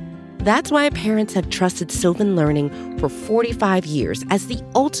difference. That's why parents have trusted Sylvan Learning for 45 years as the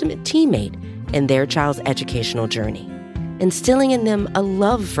ultimate teammate in their child's educational journey, instilling in them a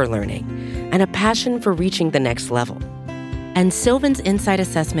love for learning and a passion for reaching the next level. And Sylvan's Insight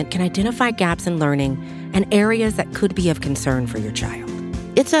Assessment can identify gaps in learning and areas that could be of concern for your child.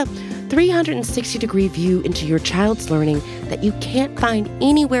 It's a 360-degree view into your child's learning that you can't find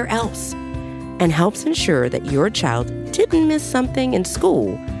anywhere else, and helps ensure that your child didn't miss something in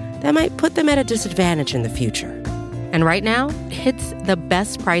school that might put them at a disadvantage in the future. And right now, it's the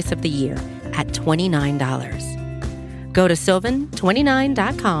best price of the year at $29. Go to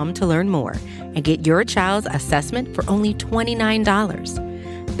sylvan29.com to learn more and get your child's assessment for only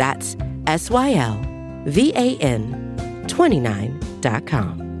 $29. That's SYLVAN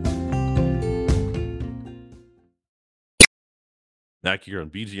 29.com. Back here on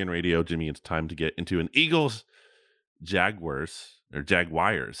BGN Radio, Jimmy, it's time to get into an Eagles Jaguars. You're a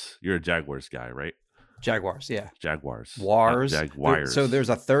Jaguars guy, right? Jaguars, yeah. Jaguars. Jaguars. So there's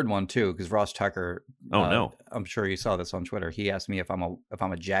a third one too, because Ross Tucker. Oh no! I'm sure you saw this on Twitter. He asked me if I'm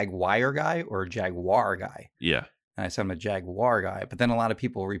a Jaguar guy or a Jaguar guy. Yeah. And I said I'm a Jaguar guy. But then a lot of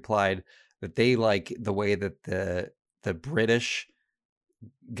people replied that they like the way that the British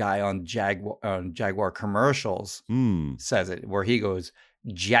guy on Jaguar commercials says it, where he goes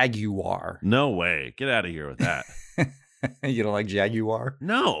Jaguar. No way! Get out of here with that. You don't like Jaguar?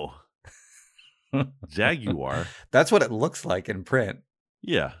 No. Jaguar. That's what it looks like in print.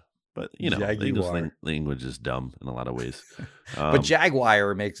 Yeah, but the English language is dumb in a lot of ways. But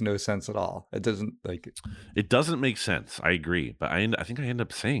Jaguar makes no sense at all. It doesn't It doesn't make sense. I agree, but I think I end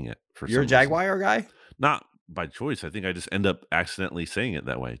up saying it for. You're a Jaguar guy? Not by choice. I think I just end up accidentally saying it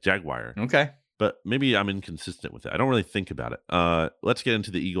that way. Jaguar. Okay. But maybe I'm inconsistent with it. I don't really think about it. Let's get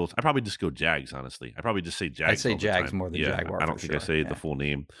into the Eagles. I probably just go Jags, honestly. I probably just say Jags. I say Jags more than Jaguar. I don't think I say the full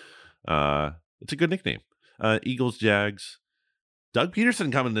name. It's a good nickname. Eagles, Jags. Doug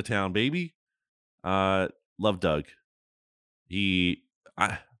Pederson coming to town, baby. Love Doug. There's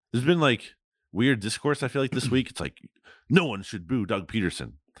been like weird discourse, I feel like, this week. It's like, no one should boo Doug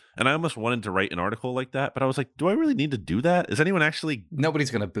Pederson. And I almost wanted to write an article like that, but I was like, do I really need to do that? Is anyone actually... Nobody's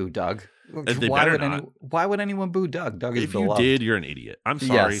going to boo Doug. Why would anyone boo Doug? Doug is beloved. If you did, you're an idiot. I'm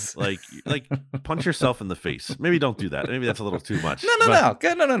sorry. Yes. Like punch yourself in the face. Maybe don't do that. Maybe that's a little too much. No. I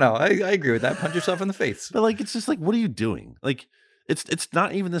agree with that. Punch yourself in the face. But like, it's just like, what are you doing? Like, it's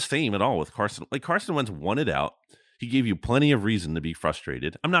not even the same at all with Carson. Like, Carson Wentz won it out. He gave you plenty of reason to be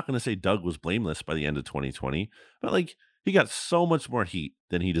frustrated. I'm not going to say Doug was blameless by the end of 2020, but like, he got so much more heat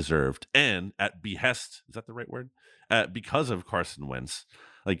than he deserved. And at behest, is that the right word? Because of Carson Wentz,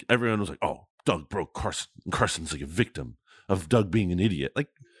 like, everyone was like, oh, Doug broke Carson. Carson's like a victim of Doug being an idiot. Like,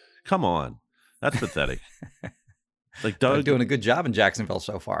 come on. That's pathetic. Like, Doug doing a good job in Jacksonville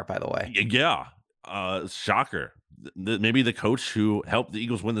so far, by the way. Yeah. Shocker. Maybe the coach who helped the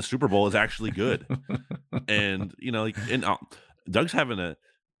Eagles win the Super Bowl is actually good. And,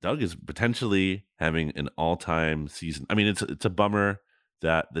 Doug is potentially having an all-time season. I mean, it's a bummer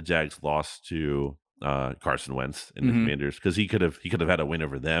that the Jags lost to Carson Wentz and the Commanders, because he could have had a win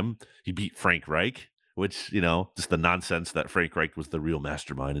over them. He beat Frank Reich, which, just the nonsense that Frank Reich was the real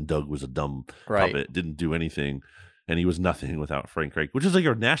mastermind and Doug was a dumb puppet, didn't do anything, and he was nothing without Frank Reich, which is like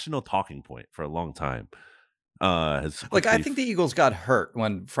your national talking point for a long time. I think the Eagles got hurt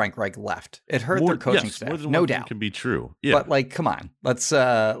when Frank Reich left. It hurt their coaching staff, more than no one doubt. Can be true. Yeah, but come on, let's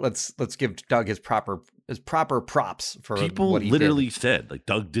give Doug his proper props for people what he literally did. Said like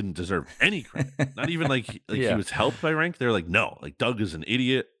Doug didn't deserve any credit. Not even like he was helped by Reich. They're like, no, like Doug is an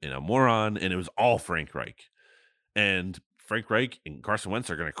idiot and a moron, and it was all Frank Reich. And Frank Reich and Carson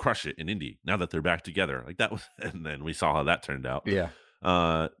Wentz are going to crush it in Indy now that they're back together. Like that was, and then we saw how that turned out. Yeah.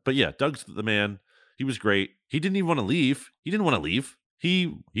 But yeah, Doug's the man. He was great. He didn't even want to leave. He didn't want to leave.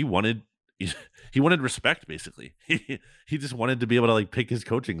 He wanted respect, basically. He just wanted to be able to like pick his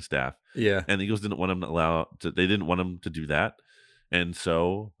coaching staff. Yeah. And the Eagles didn't want him they didn't want him to do that. And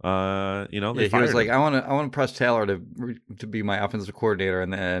so they he was like, him. I want to press Taylor to be my offensive coordinator,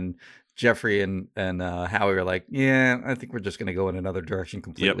 and then Jeffrey and Howie were like, yeah, I think we're just going to go in another direction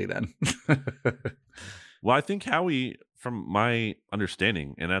completely then. Well, I think Howie, from my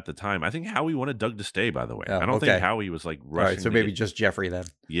understanding, and at the time, I think Howie wanted Doug to stay, by the way. I don't think Howie was like rushing. All right, so maybe just Jeffrey then.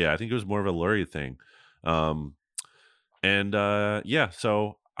 Yeah, I think it was more of a Lurie thing. So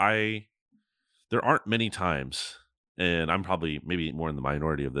there aren't many times, and I'm probably maybe more in the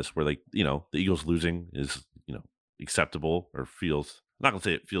minority of this, where like, the Eagles losing is, acceptable or feels, I'm not going to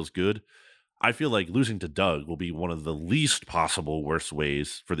say it feels good. I feel like losing to Doug will be one of the least possible worst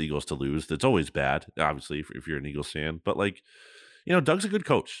ways for the Eagles to lose. That's always bad, obviously, if you're an Eagles fan. But like, Doug's a good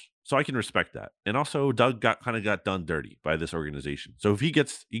coach, so I can respect that. And also, Doug got done dirty by this organization. So if he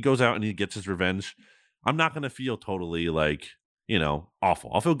goes out and he gets his revenge, I'm not going to feel totally like,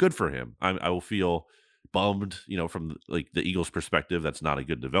 awful. I'll feel good for him. I will feel bummed, from like the Eagles' perspective. That's not a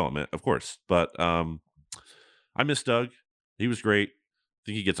good development, of course. But I miss Doug. He was great. I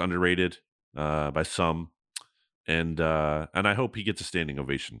think he gets underrated by some, and I hope he gets a standing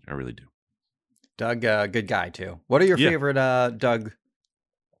ovation. I really do. Doug, good guy too. What are your favorite Doug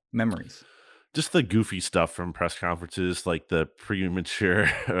memories? just the goofy stuff from press conferences, like the premature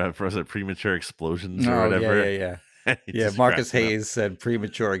explosions or whatever. Yeah. It Yeah, just Marcus cracks me up. Hayes said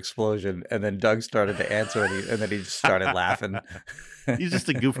premature explosion, and then Doug started to answer, and then he just started laughing. He's just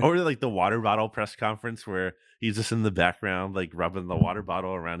a goof. Or like the water bottle press conference where he's just in the background, like rubbing the water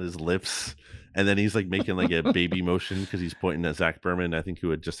bottle around his lips, and then he's like making like a baby motion because he's pointing at Zach Berman, I think, who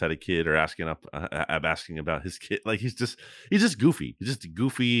had just had a kid, or asking about his kid. Like he's just goofy. He's just a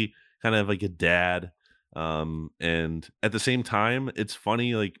goofy, kind of like a dad. And at the same time, it's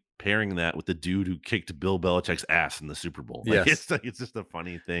funny, like pairing that with the dude who kicked Bill Belichick's ass in the Super Bowl. Like, Yes. it's just a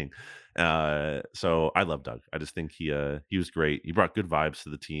funny thing. So I love Doug. I just think he was great. He brought good vibes to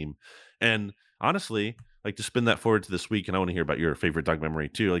the team. And honestly, like, to spin that forward to this week, and I want to hear about your favorite Doug memory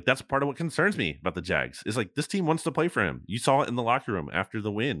too. Like, that's part of what concerns me about the Jags is like this team wants to play for him. You saw it in the locker room after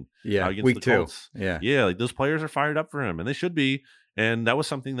the win. Yeah, against week the 2. Colts. Yeah. Like those players are fired up for him, and they should be. And that was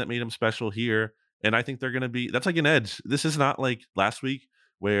something that made him special here. And I think they're going to be. That's like an edge. This is not like last week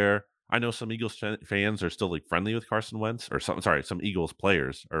where I know some Eagles fans are still like friendly with Carson Wentz, or some Eagles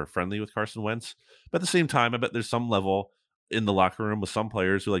players are friendly with Carson Wentz. But at the same time, I bet there's some level in the locker room with some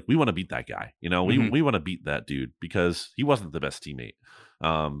players who are like, we want to beat that guy. You know, we want to beat that dude because he wasn't the best teammate.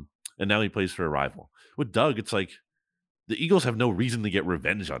 And now he plays for a rival. With Doug, it's like the Eagles have no reason to get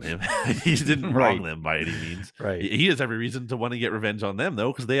revenge on him. He didn't wrong them by any means. Right. He has every reason to want to get revenge on them,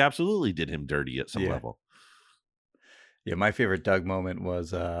 though, because they absolutely did him dirty at some level. Yeah, my favorite Doug moment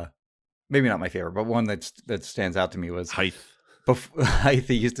was maybe not my favorite, but one that stands out to me was height. Height.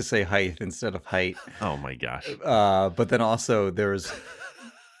 He used to say height instead of height. Oh my gosh. But then also there's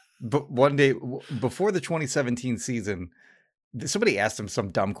one day before the 2017 season, somebody asked him some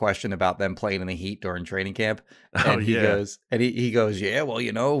dumb question about them playing in the heat during training camp. And he goes, yeah, well,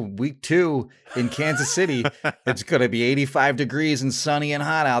 you know, week 2 in Kansas City, it's going to be 85 degrees and sunny and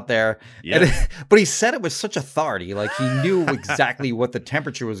hot out there. Yeah. But he said it with such authority. Like he knew exactly what the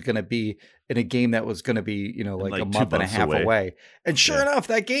temperature was going to be in a game that was going to be, you know, like a month and a half away. And sure enough,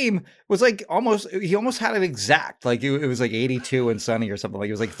 that game was like he almost had it exact. Like it was like 82 and sunny or something. Like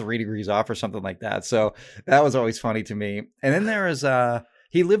it was like 3 degrees off or something like that. So that was always funny to me. And then there is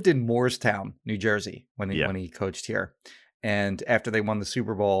he lived in Moorestown, New Jersey when he coached here. And after they won the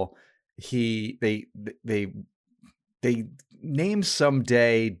Super Bowl, they named some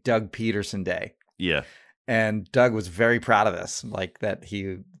day Doug Pederson Day. Yeah. And Doug was very proud of this, like that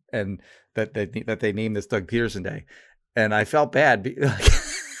that they named this Doug Pederson Day. And I felt bad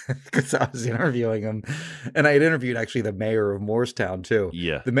because I was interviewing him, and I had interviewed actually the mayor of Moorestown too.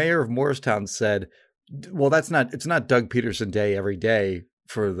 Yeah. The mayor of Moorestown said, well, it's not Doug Pederson Day every day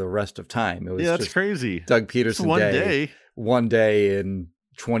for the rest of time. It was that's just crazy. Doug Pederson one day in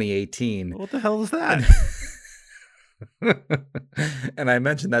 2018. What the hell is that? And I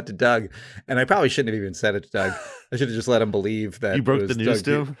mentioned that to Doug, and I probably shouldn't have even said it to Doug. I should have just let him believe that you broke the news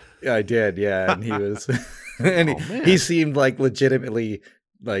to him. Yeah, I did. Yeah, and he was, and he seemed like legitimately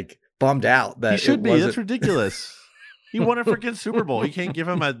like bummed out that he should be. That's ridiculous. He won a freaking Super Bowl. You can't give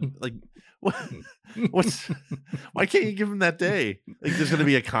him a like. Why can't you give him that day? Like there's going to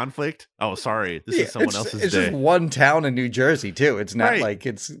be a conflict. Oh, sorry, this is someone else's day. It's just one town in New Jersey too. It's not like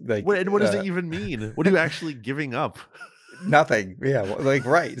it's like. What does it even mean? What are you actually giving up? Nothing. Yeah, like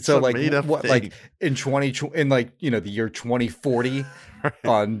right. So like what? Thing. Like in like you know the year 2040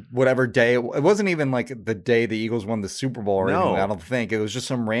 on whatever day. It wasn't even like the day the Eagles won the Super Bowl or anything. I don't think it was just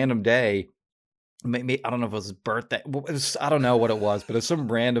some random day. Maybe I don't know if it was his birthday. I don't know what it was, but it was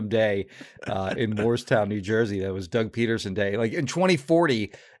some random day in Moorestown, New Jersey. That was Doug Pederson Day. Like in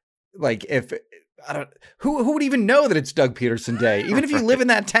 2040, like if who would even know that it's Doug Pederson Day? Even if you live in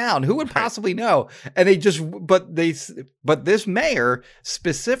that town, who would possibly know? And but this mayor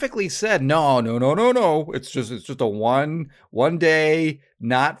specifically said, no. It's just a one day,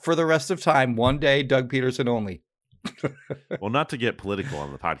 not for the rest of time. One day, Doug Pederson only. Well, not to get political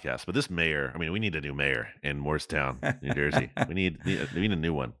on the podcast, but this mayor, I mean, we need a new mayor in Moorestown, New Jersey. We need a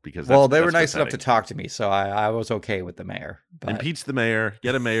new one because they were nice enough to talk to me, so I was okay with the mayor. But... Impeach the mayor,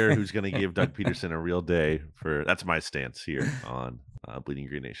 get a mayor who's going to give Doug Pederson a real day. That's my stance here on Bleeding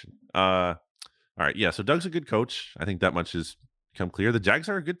Green Nation. All right, yeah. So Doug's a good coach. I think that much has become clear. The Jags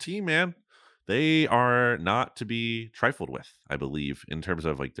are a good team, man. They are not to be trifled with, I believe, in terms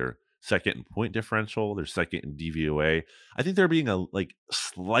of like their second in point differential, they're second in DVOA. I think they're being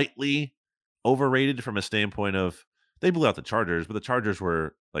slightly overrated from a standpoint of they blew out the Chargers, but the Chargers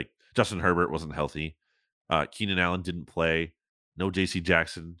were like Justin Herbert wasn't healthy. Keenan Allen didn't play. No JC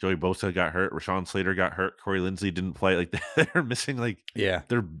Jackson. Joey Bosa got hurt. Rashawn Slater got hurt. Corey Linsley didn't play. Like they're missing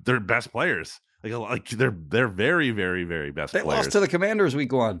their best players. Like they're very, very, very best players. They lost to the Commanders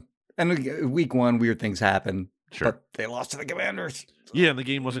week 1. And week one, weird things happen. Sure. But they lost to the Commanders. Yeah, and the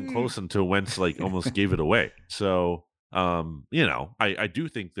game wasn't close until Wentz almost gave it away. So, I do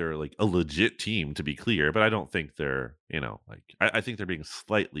think they're a legit team, to be clear, but I don't think they're, I think they're being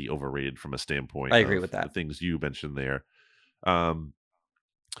slightly overrated from a standpoint. I agree with that. The things you mentioned there.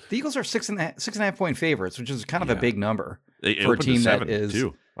 The Eagles are 6.5 point favorites, which is kind of a big number for a opened team to 7, that is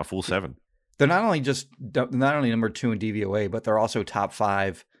too, a full 7. They're not only number 2 in DVOA, but they're also top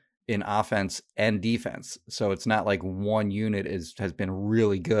 5 in offense and defense. So it's not like one unit has been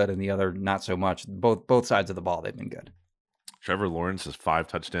really good and the other not so much. Both sides of the ball, they've been good. Trevor Lawrence has 5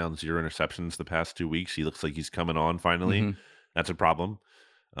 touchdowns, 0 interceptions the past 2 weeks. He looks like he's coming on finally. Mm-hmm. That's a problem,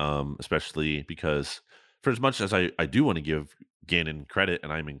 especially because for as much as I do want to give Gannon credit,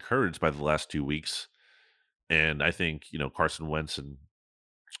 and I'm encouraged by the last 2 weeks, and I think Carson Wentz and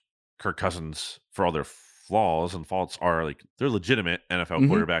Kirk Cousins, for all their flaws and faults, are they're legitimate NFL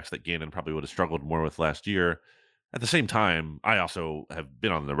quarterbacks that Gannon probably would have struggled more with last year. At the same time, I also have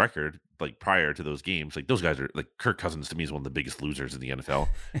been on the record prior to those games, those guys are Kirk Cousins to me is one of the biggest losers in the NFL,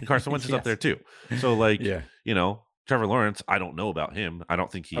 and Carson Wentz is up there too. So Trevor Lawrence, I don't know about him. I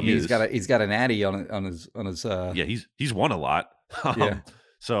don't think he is. He's got an Addy on his. Yeah, he's won a lot.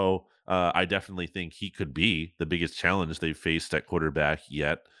 So I definitely think he could be the biggest challenge they've faced at quarterback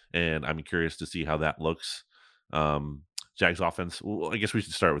yet, and I'm curious to see how that looks. Jags offense. Well, I guess we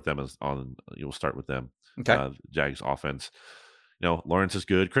should start with them We'll start with them. Okay. Jags offense. Lawrence is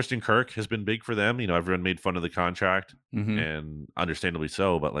good. Christian Kirk has been big for them. Everyone made fun of the contract, and understandably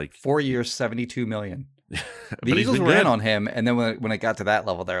so. But 4 years, $72 million. The Eagles were in on him, and then when it got to that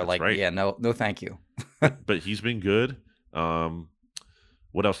level, they're right. Yeah, no, thank you. But he's been good.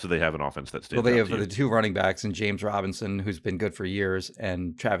 What else do they have in offense that stands out? Well, they have the 2 running backs, and James Robinson, who's been good for years,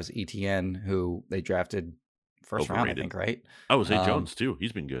 and Travis Etienne, who they drafted first round, I think, right? Oh, Zay Jones too.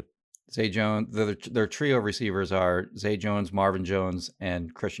 He's been good. Zay Jones, their trio of receivers are Zay Jones, Marvin Jones,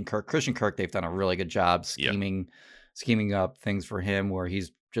 and Christian Kirk. Christian Kirk, they've done a really good job scheming up things for him where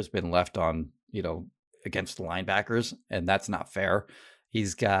he's just been left on, against the linebackers, and that's not fair.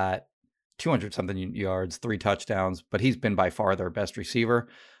 He's got 200-something yards, 3 touchdowns, but he's been by far their best receiver.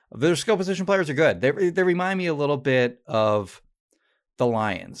 Their skill position players are good. They remind me a little bit of the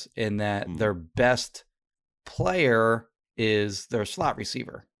Lions in that their best player is their slot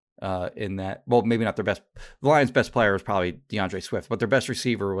receiver. In that, well, maybe not their best. The Lions' best player was probably DeAndre Swift, but their best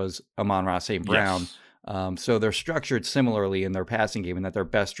receiver was Amon-Ra St. Brown. Yes. So they're structured similarly in their passing game in that their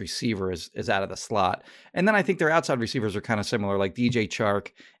best receiver is out of the slot. And then I think their outside receivers are kind of similar, like DJ Chark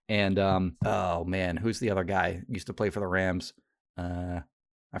and, who's the other guy? Used to play for the Rams. I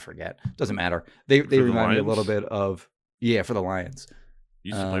forget. Doesn't matter. They remind me a little bit of, for the Lions.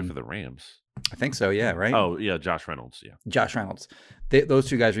 Used to play for the Rams. I think so, yeah, right? Oh, yeah, Josh Reynolds, yeah. Josh Reynolds. Those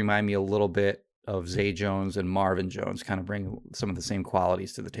 2 guys remind me a little bit of Zay Jones and Marvin Jones, kind of bring some of the same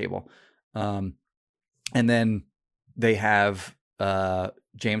qualities to the table. And then they have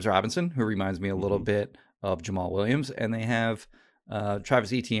James Robinson, who reminds me a little bit of Jamal Williams. And they have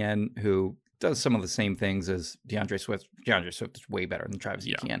Travis Etienne, who does some of the same things as DeAndre Swift. DeAndre Swift is way better than Travis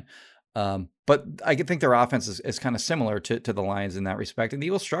Etienne. But I think their offense is kind of similar to the Lions in that respect. And the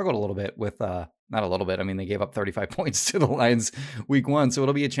Eagles struggled a little bit with, not a little bit. I mean, they gave up 35 points to the Lions week 1. So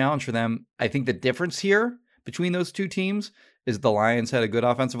it'll be a challenge for them. I think the difference here between those 2 teams is the Lions had a good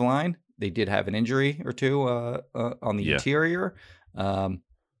offensive line. They did have an injury or 2 on the interior. But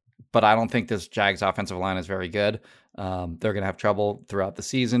I don't think this Jags offensive line is very good. They're going to have trouble throughout the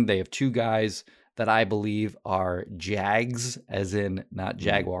season. They have 2 guys that I believe are Jags, as in not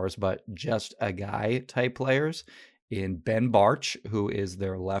Jaguars, but just a guy type players, in Ben Barch, who is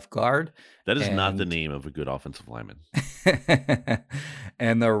their left guard. That is not the name of a good offensive lineman.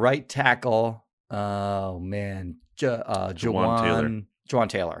 And the right tackle, Juwan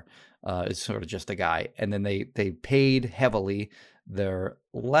Taylor is sort of just a guy. And then they paid heavily their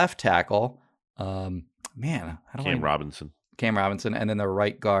left tackle, Cam Robinson, and then their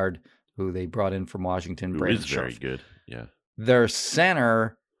right guard, who they brought in from Washington, Brandon Scherf. Very good, yeah. Their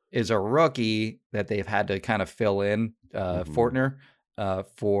center is a rookie that they've had to kind of fill in, Fortner,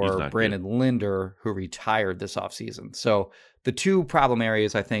 for Brandon Linder, who retired this offseason. So the 2 problem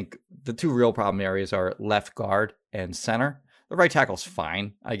areas, I think, the 2 real problem areas are left guard and center. The right tackle's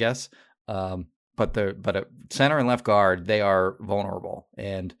fine, I guess, but center and left guard, they are vulnerable.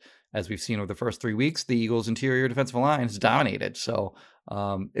 And as we've seen over the first 3 weeks, the Eagles' interior defensive line has dominated. So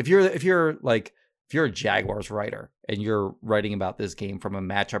if you're a Jaguars writer and you're writing about this game from a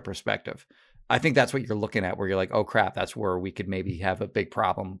matchup perspective, I think that's what you're looking at, where you're like, oh crap, that's where we could maybe have a big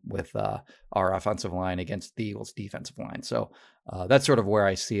problem with our offensive line against the Eagles' defensive line. So that's sort of where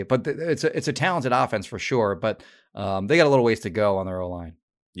I see it. But it's a talented offense for sure, but they got a little ways to go on their O-line.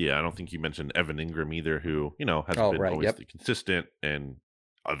 Yeah, I don't think you mentioned Evan Ingram either, who, hasn't been always consistent and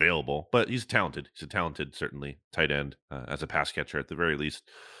available, but he's talented. He's a talented, certainly, tight end as a pass catcher at the very least.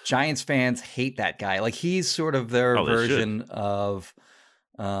 Giants fans hate that guy. Like, he's sort of their version of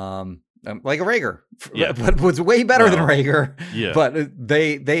like a Rager, but was way better than Rager. Yeah, but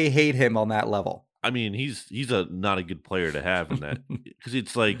they hate him on that level. I mean, he's not a good player to have in that, because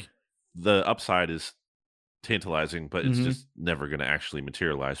it's like the upside is tantalizing, but it's just never going to actually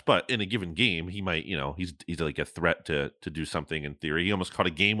materialize. But in a given game, he might, he's like a threat to do something in theory. He almost caught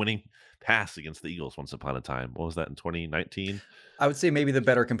a game-winning pass against the Eagles once upon a time. What was that, in 2019? I would say maybe the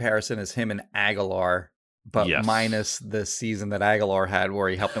better comparison is him and Aguilar, but minus the season that Aguilar had where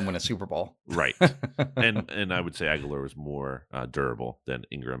he helped them win a Super Bowl. Right. And I would say Aguilar was more durable than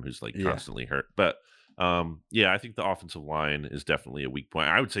Ingram, who's like constantly hurt. But I think the offensive line is definitely a weak point.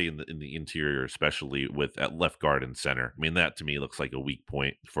 I would say in the interior, especially at left guard and center. I mean, that to me looks like a weak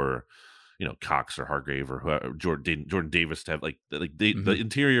point for, Cox or Hargrave or whoever, Jordan Davis to have the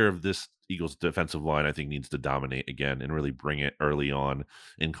interior of this Eagles defensive line, I think, needs to dominate again and really bring it early on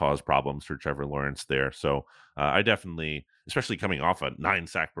and cause problems for Trevor Lawrence there. So I definitely, especially coming off a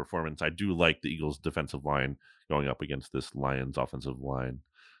 9-sack performance, I do like the Eagles defensive line going up against this Lions offensive line.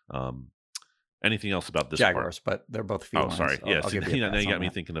 Anything else about this Jaguars, part? but they're both felines. Oh, sorry. Yeah, now you got me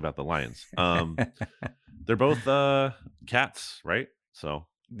thinking about the Lions. They're both cats, right? So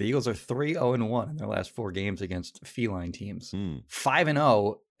the Eagles are 3-0-1 in their last 4 games against feline teams.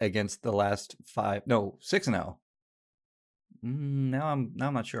 5-0 against the last 5. No, 6-0. Now I'm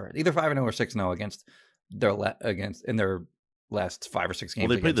not sure. Either 5-0 or 6-0 against in their last 5 or 6 games.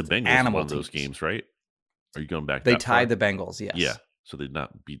 Well, they played the Bengals in one of those games, right? Are you going back? They tied the Bengals. Yes. Yeah. So they did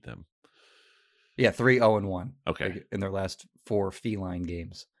not beat them. Yeah, 3-0-1. Okay. In their last 4 feline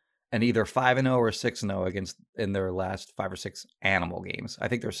games. And either 5-0 or 6-0 in their last 5 or 6 animal games. I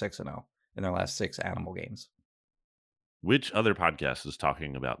think they're 6-0 in their last 6 animal games. Which other podcast is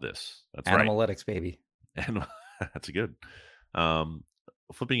talking about this? That's Animalytics, baby. And that's good.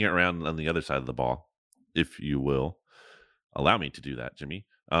 Flipping it around on the other side of the ball, if you will. Allow me to do that, Jimmy.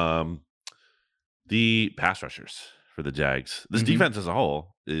 The pass rushers for the Jags. This defense as a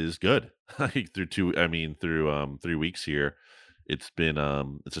whole is good. through 3 weeks here, it's been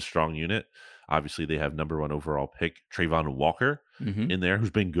it's a strong unit. Obviously, they have number 1 overall pick Trayvon Walker in there, who's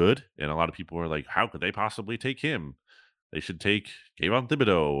been good, and a lot of people are like, how could they possibly take him? They should take Kayvon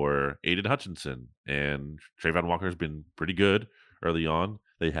Thibodeau or Aiden Hutchinson, and Trayvon Walker has been pretty good early on.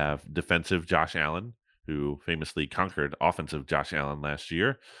 They have defensive Josh Allen, who famously conquered offensive Josh Allen last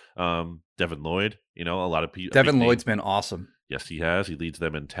year. Devin Lloyd, a lot of people. Devin Lloyd's been awesome. Yes, he has. He leads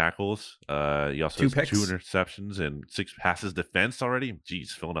them in tackles. He also has 2 interceptions and 6 passes defense already. Jeez,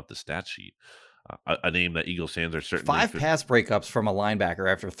 filling up the stat sheet. A name that Eagles fans are certainly. 5 pass breakups from a linebacker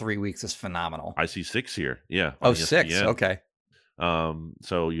after 3 weeks is phenomenal. I see 6 here. Yeah. Oh, 6. Okay.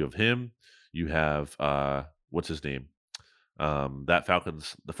 So you have him. You have what's his name?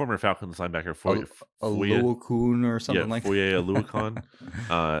 The former Falcons linebacker, Oluokun or something like that. Foye Oluokun.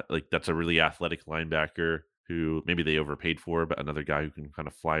 That's a really athletic linebacker who maybe they overpaid for, but another guy who can kind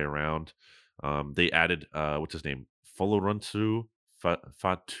of fly around. They added what's his name? Folorunsu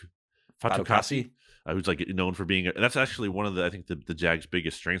Fatukasi, who's known for being. That's actually one of the Jags'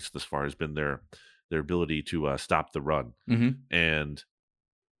 biggest strengths thus far has been their ability to stop the run, and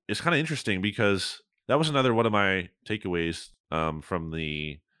it's kind of interesting because that was another one of my takeaways from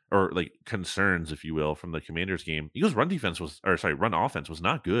concerns, if you will, from the Commanders game. Eagles' run offense was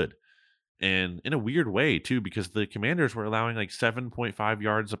not good. And in a weird way, too, because the Commanders were allowing 7.5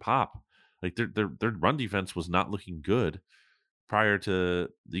 yards a pop. Their run defense was not looking good prior to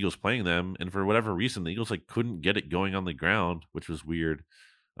the Eagles playing them. And for whatever reason, the Eagles couldn't get it going on the ground, which was weird.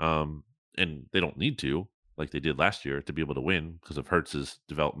 And they don't need to, like they did last year, to be able to win because of Hurts'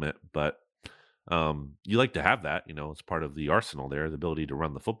 development. But you like to have that, it's part of the arsenal there, the ability to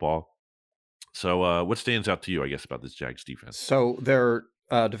run the football. So what stands out to you, I guess, about this Jags defense? So their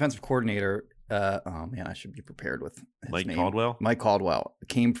defensive coordinator, I should be prepared with his name. Caldwell? Mike Caldwell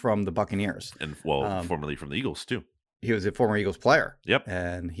came from the Buccaneers. And, formerly from the Eagles, too. He was a former Eagles player. Yep.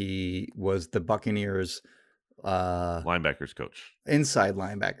 And he was the Buccaneers linebackers coach. Inside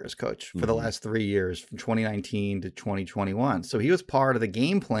linebackers coach for the last 3 years, from 2019 to 2021. So he was part of the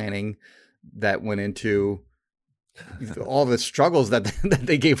game planning that went into all the struggles that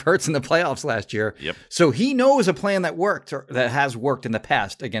they gave Hurts in the playoffs last year. Yep. So he knows a plan that worked or that has worked in the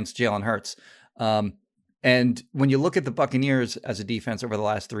past against Jalen Hurts. And when you look at the Buccaneers as a defense over the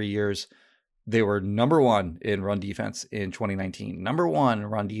last 3 years, they were number 1 in run defense in 2019, number 1 in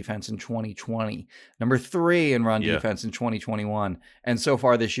run defense in 2020, number 3 in run defense in 2021. And so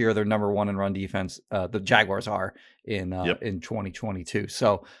far this year, they're number 1 in run defense. The Jaguars are in 2022.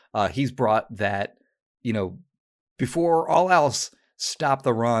 So he's brought that, before all else, stop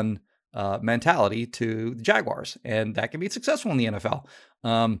the run mentality to the Jaguars. And that can be successful in the NFL.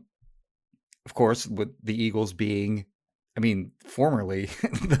 Of course, with the Eagles being, formerly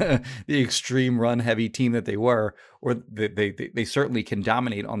the extreme run-heavy team that they were, or they certainly can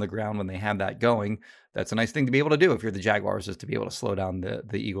dominate on the ground when they have that going. That's a nice thing to be able to do if you're the Jaguars, is to be able to slow down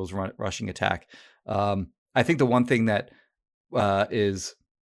the Eagles' rushing attack. I think the one thing that is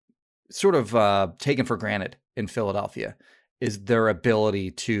sort of taken for granted in Philadelphia is their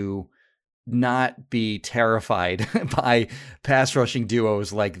ability to not be terrified by pass rushing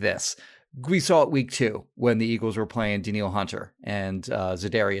duos like this. We saw it week 2 when the Eagles were playing Danielle Hunter and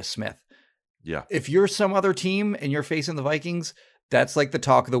Zadarius Smith. Yeah. If you're some other team and you're facing the Vikings, that's like the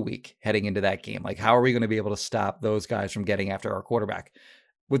talk of the week heading into that game. Like, how are we going to be able to stop those guys from getting after our quarterback?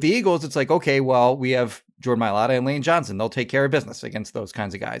 With the Eagles, it's like, okay, well, we have Jordan Mailata and Lane Johnson. They'll take care of business against those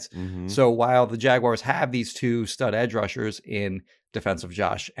kinds of guys. Mm-hmm. So while the Jaguars have these 2 stud edge rushers in defense of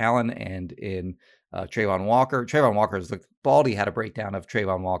Josh Allen and in Trayvon Walker, Baldy had a breakdown of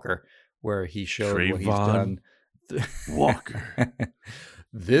Trayvon Walker where he showed what he's done. Walker.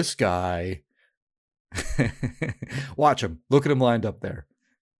 This guy, watch him. Look at him lined up there.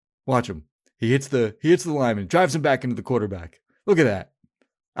 Watch him. He hits the lineman, drives him back into the quarterback. Look at that.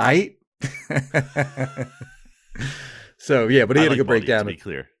 So yeah, but he had a good breakdown. To be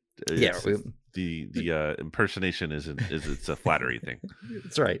clear, the impersonation it's a flattery thing.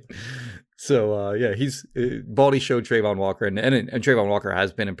 That's right. So he's Baldy showed Trayvon Walker, and Trayvon Walker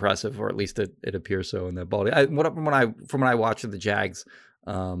has been impressive, or at least it appears so in that Baldy. When I watched the Jags,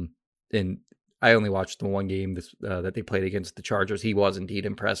 and I only watched the one game that they played against the Chargers. He was indeed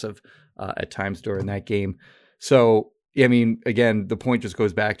impressive at times during that game. So, again, the point just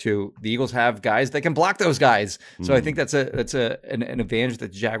goes back to the Eagles have guys that can block those guys. So I think that's an advantage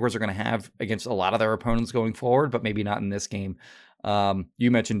that the Jaguars are going to have against a lot of their opponents going forward, but maybe not in this game.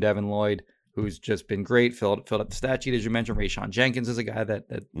 You mentioned Devin Lloyd, who's just been great, filled up the stat sheet, as you mentioned. Rayshon Jenkins is a guy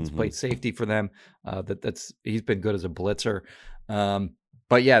that's played safety for them. He's been good as a blitzer.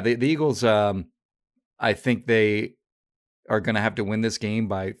 But yeah, the Eagles, I think they are going to have to win this game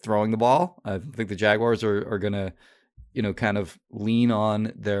by throwing the ball. I think the Jaguars are going to, kind of lean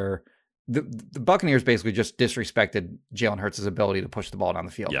on the Buccaneers basically just disrespected Jalen Hurts' ability to push the ball down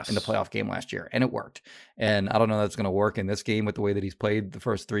the field in the playoff game last year, and it worked. And I don't know that's going to work in this game with the way that he's played the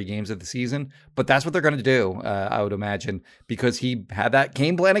first 3 games of the season, but that's what they're going to do, I would imagine, because he had that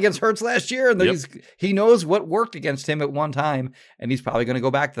game plan against Hurts last year, and he knows what worked against him at one time, and he's probably going to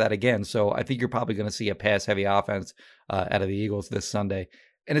go back to that again. So I think you're probably going to see a pass-heavy offense out of the Eagles this Sunday.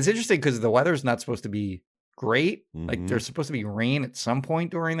 And it's interesting because the weather's not supposed to be great. Like, there's supposed to be rain at some point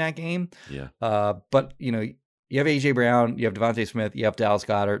during that game. Yeah. But you have AJ Brown, you have Devontae Smith, you have Dallas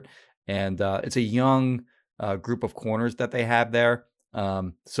Goedert, and it's a young group of corners that they have there.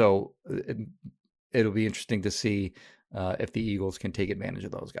 So it'll be interesting to see if the Eagles can take advantage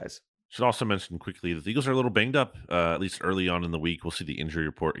of those guys. Should also mention quickly that the Eagles are a little banged up, at least early on in the week. We'll see the injury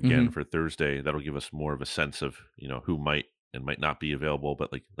report again for Thursday. That'll give us more of a sense of, who might and might not be available.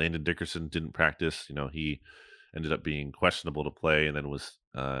 But like Landon Dickerson didn't practice. He ended up being questionable to play, and then was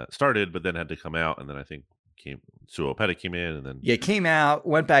started, but then had to come out. And then I think Sua Opeta came in, and then came out,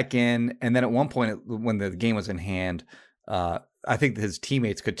 went back in, and then at one point when the game was in hand, I think his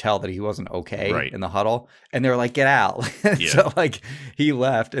teammates could tell that he wasn't okay in the huddle, and they were like, "Get out!" So he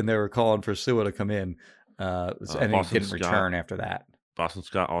left, and they were calling for Sua to come in, and he didn't return after that. Boston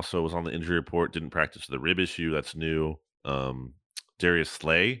Scott also was on the injury report, didn't practice with a rib issue. That's new. Darius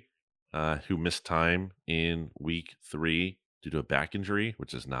Slay, who missed time in week 3 due to a back injury,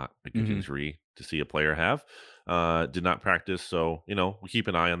 which is not a good injury to see a player have, did not practice. So, we keep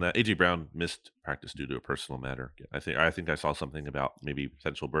an eye on that. AJ Brown missed practice due to a personal matter. I think I saw something about maybe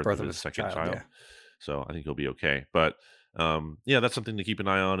potential birth of his second child. Yeah. So I think he'll be okay. But that's something to keep an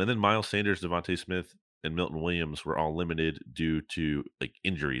eye on. And then Miles Sanders, Devontae Smith, and Milton Williams were all limited due to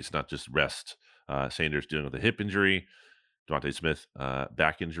injuries, not just rest. Sanders dealing with a hip injury, Devontae Smith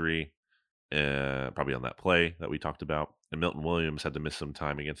back injury, probably on that play that we talked about. And Milton Williams had to miss some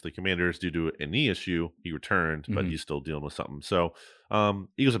time against the Commanders due to a knee issue. He returned, but he's still dealing with something. So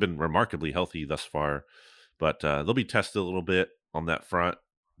Eagles have been remarkably healthy thus far, but they'll be tested a little bit on that front.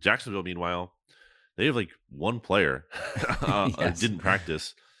 Jacksonville, meanwhile, they have one player didn't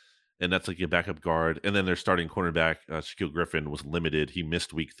practice, and that's like a backup guard. And then their starting cornerback, Shaquille Griffin, was limited. He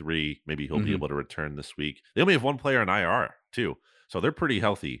missed week 3. Maybe he'll be able to return this week. They only have one player on IR too, so they're pretty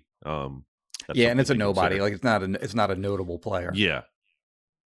healthy. And it's a nobody. Like it's not a notable player. Yeah.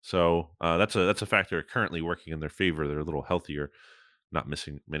 So that's a factor currently working in their favor. They're a little healthier, not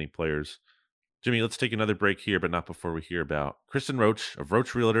missing many players. Jimmy, let's take another break here, but not before we hear about Kristen Roach of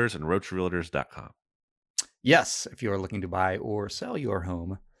Roach Realtors and RoachRealtors.com. Yes, if you are looking to buy or sell your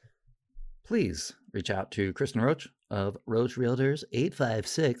home, please reach out to Kristen Roach of Roach Realtors,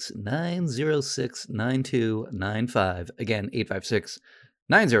 856-906-9295. Again,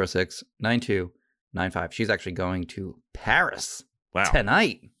 856-906-9295. She's actually going to Paris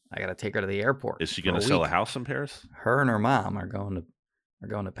tonight. I got to take her to the airport. Is she going to sell a house in Paris? Her and her mom are going to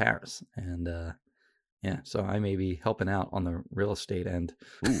Paris, and so I may be helping out on the real estate end,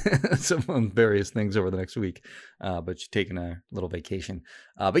 some various things over the next week, but she's taking a little vacation.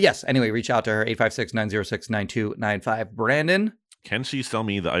 But yes, anyway, reach out to her, 856-906-9295. Brandon? Can she sell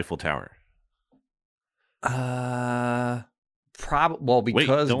me the Eiffel Tower? Because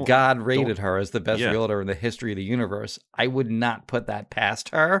God rated her as the best realtor in the history of the universe, I would not put that past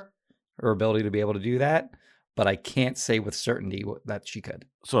her ability to be able to do that. But I can't say with certainty that she could.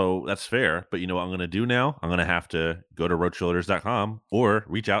 So that's fair. But you know what I'm going to do now? I'm going to have to go to RoachRealtors.com or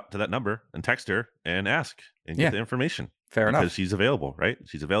reach out to that number and text her and ask and get the information. Fair enough. Because she's available, right?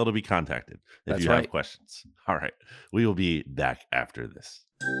 She's available to be contacted if you have questions. All right. We will be back after this.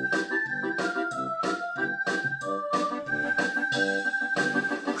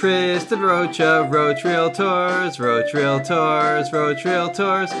 Kristen Roach of Roach Realtors, Roach Realtors, Roach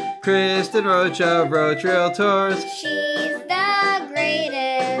Realtors. Kristen Roach of Roach Realtors. She's the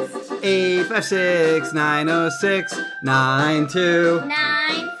greatest. 856-906-9295.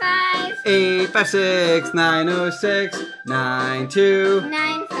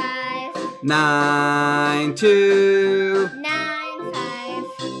 856-906-9295.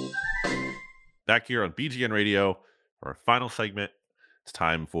 9295. Back here on BGN Radio for our final segment. It's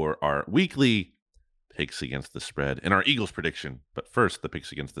time for our weekly picks against the spread and our Eagles prediction. But first, the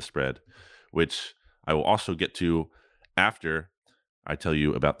picks against the spread, which I will also get to after I tell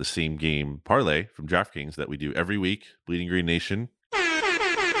you about the same game parlay from DraftKings that we do every week, Bleeding Green Nation.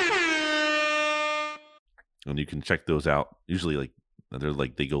 And you can check those out. Usually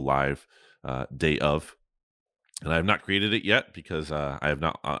they go live day of. And I have not created it yet because I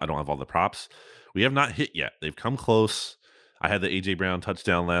don't have all the props. We have not hit yet. They've come close. I had the A.J. Brown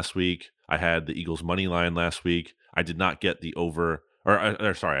touchdown last week. I had the Eagles money line last week. I did not get the over,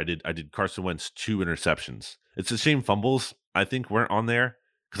 I did Carson Wentz 2 interceptions. It's a shame fumbles, I think, weren't on there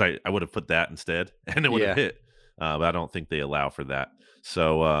because I would have put that instead and it would have hit. But I don't think they allow for that.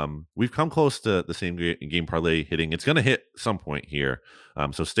 So we've come close to the same game parlay hitting. It's going to hit some point here.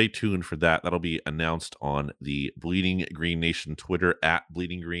 So stay tuned for that. That'll be announced on the Bleeding Green Nation Twitter, at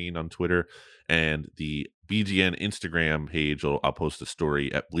Bleeding Green on Twitter, and the BGN Instagram page. I'll post a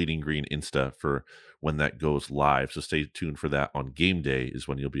story at Bleeding Green Insta for when that goes live. So stay tuned for that on game day is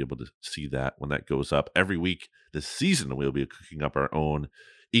when you'll be able to see that when that goes up. Every week this season, we'll be cooking up our own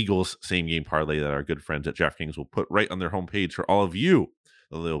Eagles same game parlay that our good friends at DraftKings will put right on their homepage for all of you,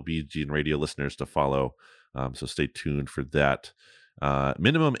 the little BGN Radio listeners, to follow. So stay tuned for that.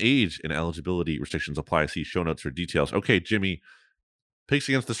 Minimum age and eligibility restrictions apply. See show notes for details. Okay, Jimmy, picks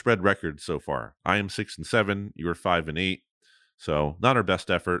against the spread record so far. I am 6-7. You are 5-8. So not our best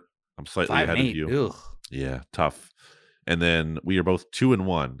effort. I'm slightly ahead of you. Ugh. Yeah, tough. And then we are both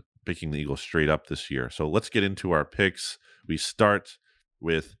 2-1, picking the Eagles straight up this year. So let's get into our picks. We start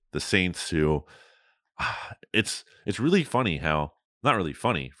with the Saints, who it's really funny how, not really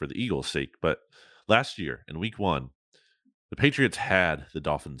funny for the Eagles' sake, but last year in week 1, the Patriots had the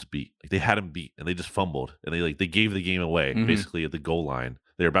Dolphins beat. Like, they had them beat, and they just fumbled, and they gave the game away basically at the goal line.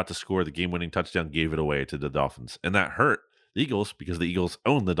 They were about to score the game-winning touchdown, gave it away to the Dolphins, and that hurt the Eagles because the Eagles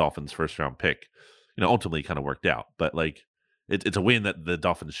owned the Dolphins' first-round pick. You know, ultimately, kind of worked out, but like it's a win that the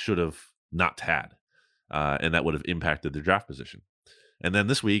Dolphins should have not had, and that would have impacted their draft position. And then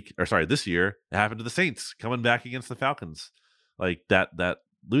this year, it happened to the Saints coming back against the Falcons. Like that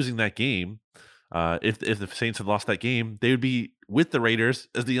losing that game. If the Saints had lost that game, they would be with the Raiders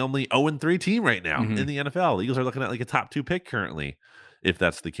as the only 0-3 team right now in the NFL. The Eagles are looking at like a top 2 pick currently, if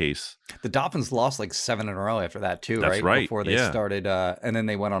that's the case. The Dolphins lost like 7 in a row after that too, that's right? Before they started, and then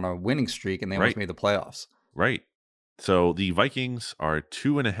they went on a winning streak and they almost made the playoffs. Right. So the Vikings are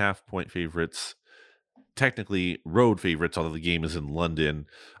 2.5-point favorites. Technically road favorites, although the game is in London.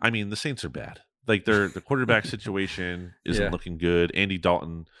 I mean, the Saints are bad. Like the quarterback situation isn't looking good. Andy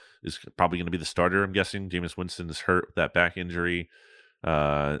Dalton is probably going to be the starter, I'm guessing. Jameis Winston is hurt with that back injury.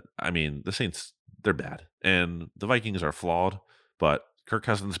 I mean, the Saints, they're bad, and the Vikings are flawed, but Kirk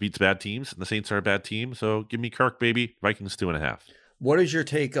Cousins beats bad teams, and the Saints are a bad team. So give me Kirk, baby. Vikings 2.5. What is your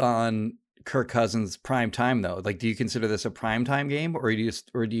take on Kirk Cousins prime time though? Like, do you consider this a prime time game, or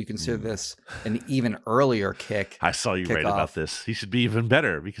do you consider this an even earlier kick? I saw you write about this. He should be even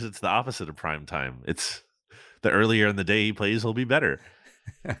better because it's the opposite of prime time. It's the earlier in the day he plays, he'll be better.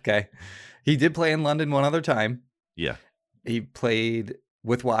 Okay. He did play in London one other time. Yeah. He played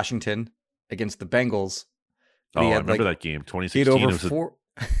with Washington against the Bengals. Oh, I remember that game, 2016.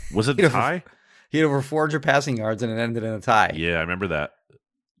 Was it a tie? He had over 400 passing yards, and it ended in a tie. Yeah, I remember that.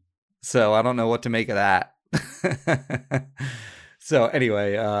 So I don't know what to make of that. So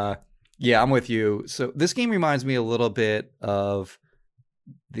anyway, yeah, I'm with you. So this game reminds me a little bit of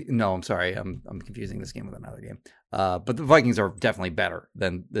I'm sorry. I'm confusing this game with another game. But the Vikings are definitely better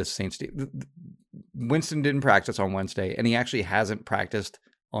than this Saints team. Winston didn't practice on Wednesday, and he actually hasn't practiced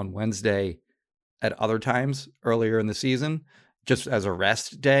on Wednesday at other times earlier in the season, just as a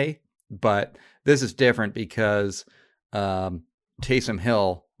rest day. But this is different because Taysom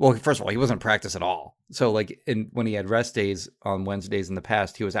Hill, well, first of all, he wasn't in practice at all. So like when he had rest days on Wednesdays in the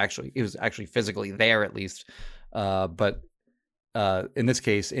past, he was actually physically there at least. But in this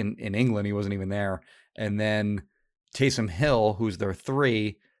case, in England, he wasn't even there. And then Taysom Hill, who's their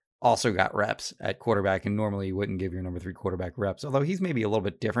 3, also got reps at quarterback, and normally you wouldn't give your number 3 quarterback reps. Although he's maybe a little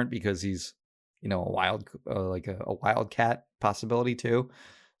bit different because he's, a wildcat possibility too.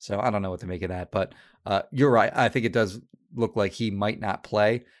 So I don't know what to make of that, but you're right. I think it does look like he might not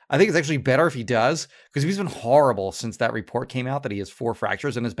play. I think it's actually better if he does, because he's been horrible since that report came out that he has 4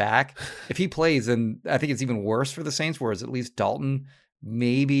 fractures in his back. If he plays, then I think it's even worse for the Saints, whereas at least Dalton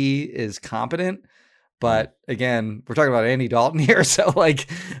maybe is competent. But again, we're talking about Andy Dalton here. So like,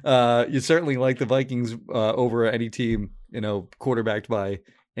 you certainly like the Vikings over any team, quarterbacked by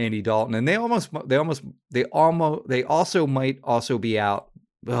Andy Dalton. And they also might also be out.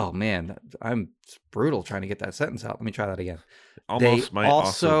 Oh man, it's brutal trying to get that sentence out. Let me try that again.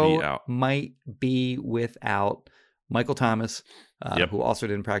 Might be without Michael Thomas, who also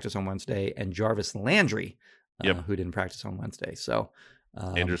didn't practice on Wednesday, and Jarvis Landry, who didn't practice on Wednesday. So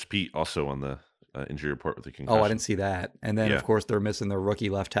Andrews Pete also on the injury report with the concussion. Oh, I didn't see that. And then, of course, they're missing their rookie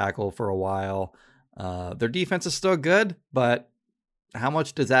left tackle for a while. Their defense is still good, but how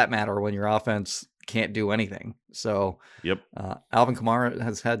much does that matter when your offense can't do anything? So Alvin Kamara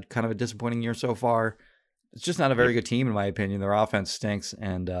has had kind of a disappointing year so far. It's just not a very good team, in my opinion. Their offense stinks.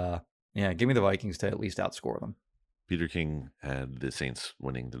 And, give me the Vikings to at least outscore them. Peter King had the Saints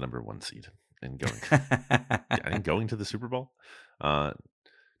winning the number 1 seed and going to the Super Bowl.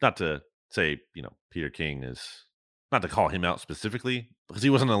 Not to say, Peter King is, not to call him out specifically, because he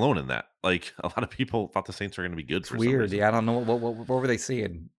wasn't alone in that. Like, a lot of people thought the Saints were going to be good for some reason. Weird. Yeah, I don't know. What were they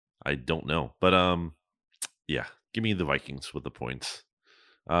seeing? I don't know. But, give me the Vikings with the points.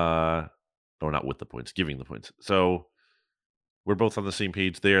 Or not with the points, giving the points. So, we're both on the same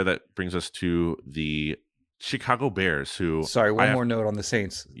page there. That brings us to the Chicago Bears, who... Sorry, one more note on the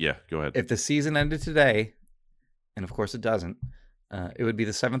Saints. Yeah, go ahead. If the season ended today, and of course it doesn't, it would be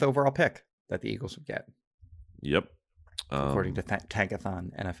the 7th overall pick that the Eagles would get. Yep. According to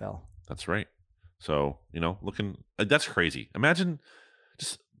Tankathon NFL. That's right. So, looking... that's crazy. Imagine...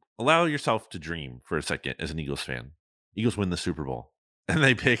 Just allow yourself to dream for a second as an Eagles fan. Eagles win the Super Bowl, and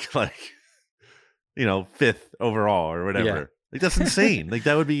they pick, 5th overall or whatever. Yeah. Like, that's insane. Like,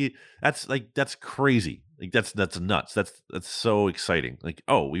 that's crazy. Like, that's nuts. That's so exciting. Like,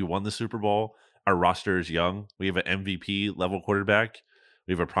 oh, we won the Super Bowl. Our roster is young. We have an MVP level quarterback.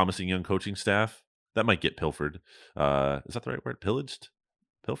 We have a promising young coaching staff. That might get pilfered. Is that the right word? Pillaged?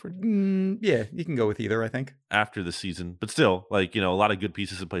 Pilfered? Yeah, you can go with either, I think. After the season. But still, a lot of good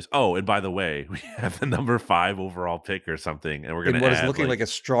pieces in place. Oh, and by the way, we have the number 5 overall pick or something. And we're going to add... what is looking like a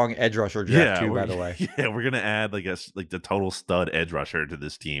strong edge rusher draft, too, by the way. Yeah, we're going to add, the total stud edge rusher to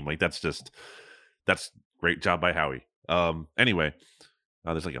this team. That's great job by Howie. Anyway,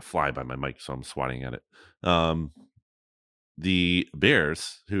 there's a fly by my mic, so I'm swatting at it. The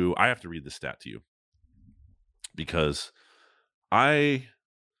Bears, who I have to read this stat to you, because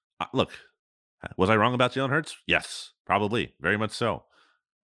look, was I wrong about Jalen Hurts? Yes, probably, very much so.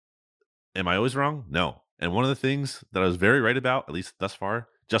 Am I always wrong? No. And one of the things that I was very right about, at least thus far,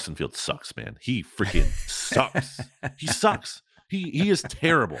 Justin Fields sucks, man. He freaking sucks. He sucks. He is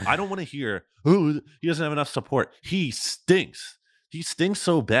terrible. I don't want to hear, he doesn't have enough support. He stinks. He stinks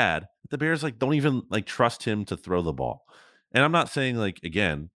so bad that the Bears don't even trust him to throw the ball. And I'm not saying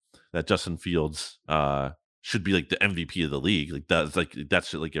again that Justin Fields should be like the MVP of the league. Like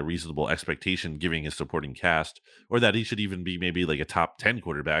that's like a reasonable expectation giving his supporting cast, or that he should even be maybe like a top 10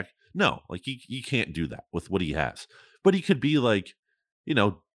 quarterback. No, like he can't do that with what he has. But he could be like,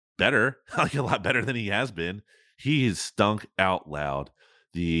 better, like a lot better than he has been. He has stunk out loud.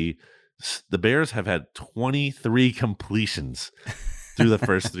 The Bears have had 23 completions through the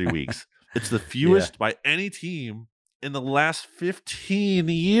first 3 weeks. It's the fewest by any team in the last 15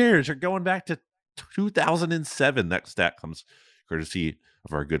 years. You're going back to 2007. That stat comes courtesy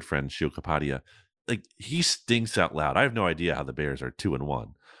of our good friend Shio Kapadia. Like, he stinks out loud. I have no idea how the Bears are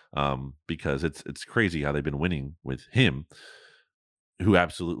 2-1, because it's crazy how they've been winning with him, who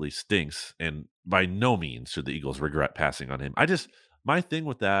absolutely stinks. And by no means should the Eagles regret passing on him. My thing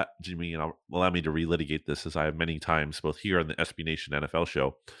with that, Jimmy, and allow me to relitigate this as I have many times, both here on the SB Nation NFL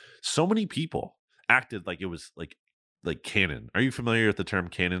show. So many people acted like it was like canon. Are you familiar with the term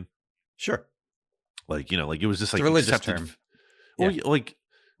canon? Sure. Like, like it was just it's like a religious term. Or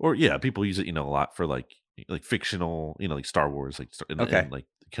people use it, a lot for like fictional, like Star Wars, and like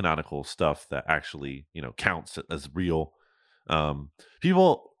canonical stuff that actually, counts as real.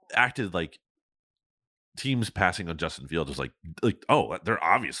 People acted like teams passing on Justin Fields was like, oh, they're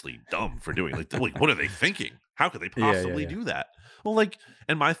obviously dumb for doing like what are they thinking? How could they possibly do that? Well,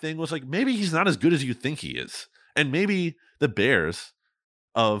 and my thing was like, maybe he's not as good as you think he is. And maybe the Bears,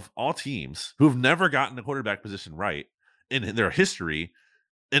 of all teams who've never gotten the quarterback position right in their history,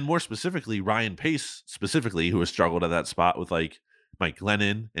 and more specifically, Ryan Pace specifically, who has struggled at that spot with like Mike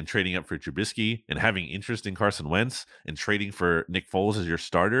Glennon and trading up for Trubisky and having interest in Carson Wentz and trading for Nick Foles as your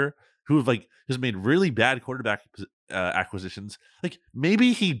starter, who have has made really bad quarterback acquisitions. Like,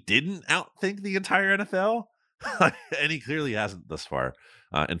 maybe he didn't outthink the entire NFL, and he clearly hasn't thus far.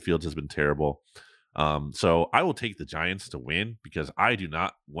 And Fields has been terrible. So I will take the Giants to win because I do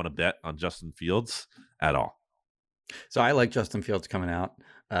not want to bet on Justin Fields at all. So I like Justin Fields coming out.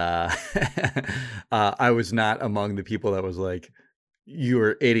 I was not among the people that was like, you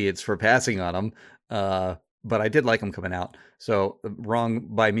were idiots for passing on him. But I did like him coming out. So wrong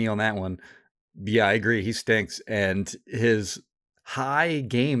by me on that one. Yeah, I agree. He stinks. And his high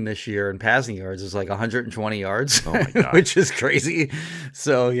game this year in passing yards is like 120 yards, oh my God. Which is crazy.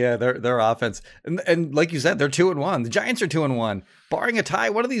 So yeah, their offense. And like you said, they're 2-1. The Giants are 2-1. Barring a tie,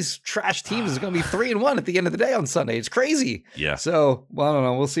 one of these trash teams is going to be 3-1 at the end of the day on Sunday. It's crazy. Yeah. So, well, I don't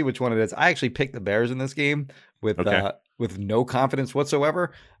know. We'll see which one it is. I actually picked the Bears in this game with no confidence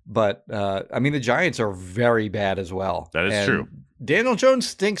whatsoever. But I mean, the Giants are very bad as well. That is true. Daniel Jones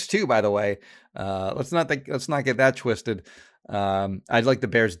stinks too, by the way. Let's not get that twisted. I like the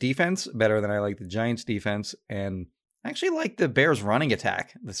Bears defense better than I like the Giants defense, and I actually like the Bears running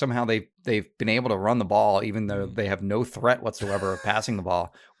attack. Somehow they've been able to run the ball even though they have no threat whatsoever of passing the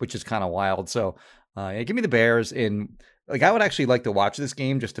ball, which is kind of wild. So give me the Bears in. Like, I would actually like to watch this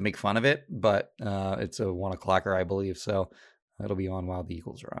game just to make fun of it, but it's a 1:00, I believe, so it'll be on while the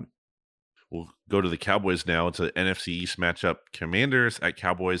Eagles are on. We'll go to the Cowboys now. It's an NFC East matchup. Commanders at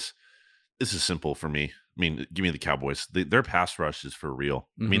Cowboys. This is simple for me. I mean, give me the Cowboys. Their pass rush is for real.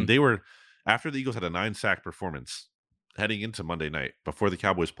 Mm-hmm. I mean, they were, after the Eagles had a 9-sack performance heading into Monday night, before the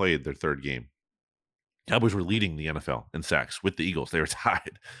Cowboys played their third game, Cowboys were leading the NFL in sacks with the Eagles. They were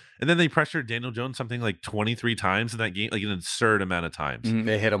tied. And then they pressured Daniel Jones something like 23 times in that game, like an absurd amount of times.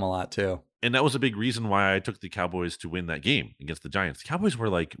 They hit him a lot too. And that was a big reason why I took the Cowboys to win that game against the Giants. The Cowboys were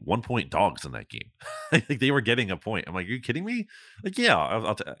like 1-point dogs in that game. Like, they were getting a point. I'm like, are you kidding me? Like,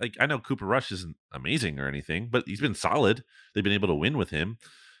 yeah, I know Cooper Rush isn't amazing or anything, but he's been solid. They've been able to win with him.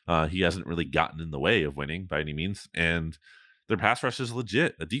 He hasn't really gotten in the way of winning by any means. And their pass rush is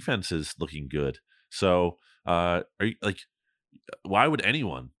legit. The defense is looking good. So, are you like, why would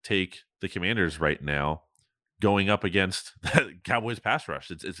anyone take the Commanders right now going up against the Cowboys pass rush?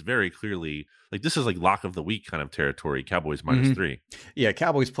 It's very clearly like, this is like lock of the week kind of territory. Cowboys -3. Yeah,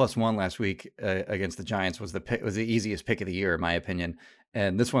 Cowboys +1 last week against the Giants was the easiest pick of the year in my opinion.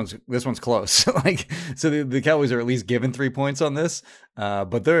 And this one's close. So the Cowboys are at least given 3 points on this,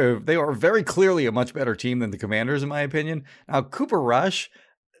 but they are very clearly a much better team than the Commanders in my opinion. Now, Cooper Rush,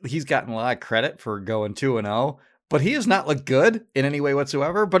 he's gotten a lot of credit for going 2-0, but he has not looked good in any way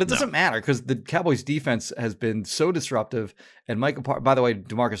whatsoever. But it doesn't matter because the Cowboys defense has been so disruptive. And by the way,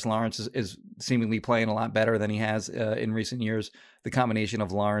 DeMarcus Lawrence is seemingly playing a lot better than he has in recent years. The combination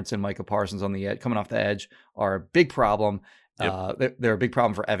of Lawrence and Micah Parsons on the edge, coming off the edge, are a big problem. Yep. They're a big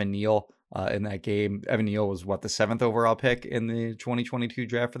problem for Evan Neal in that game. Evan Neal was the 7th overall pick in the 2022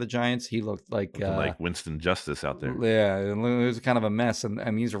 draft for the Giants. He looked like Winston Justice out there. Yeah, it was kind of a mess. And I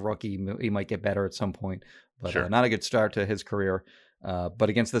mean, he's a rookie. He might get better at some point, but sure. Not a good start to his career. But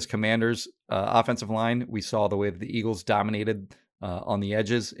against this Commanders offensive line, we saw the way that the Eagles dominated on the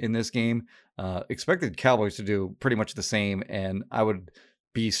edges in this game. Expected Cowboys to do pretty much the same, and I would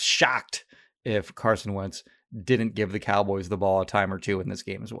be shocked if Carson Wentz didn't give the Cowboys the ball a time or two in this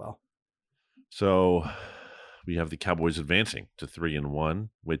game as well. So we have the Cowboys advancing to 3-1,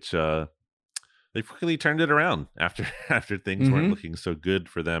 which they quickly turned it around after things weren't looking so good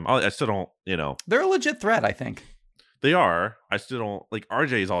for them. I still don't, They're a legit threat, I think. They are. I still don't like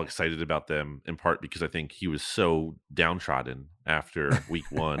RJ is all excited about them in part because I think he was so downtrodden after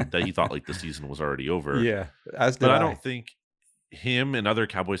week 1 that he thought like the season was already over. Yeah. But I don't think him and other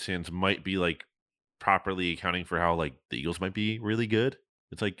Cowboys fans might be like properly accounting for how like the Eagles might be really good.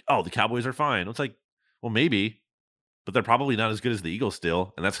 It's like, oh, the Cowboys are fine. It's like, well, maybe, but they're probably not as good as the Eagles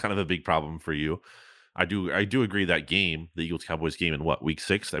still. And that's kind of a big problem for you. I do agree that game, the Eagles-Cowboys game in week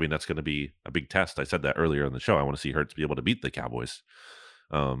 6, I mean, that's going to be a big test. I said that earlier in the show. I want to see Hurts be able to beat the Cowboys.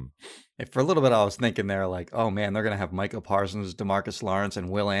 For a little bit, I was thinking there like, oh man, they're going to have Micah Parsons, DeMarcus Lawrence, and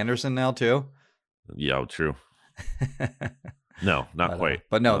Will Anderson now too. Yeah, true. No, not quite.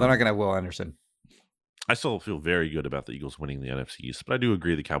 But no, they're not going to have Will Anderson. I still feel very good about the Eagles winning the NFC East, but I do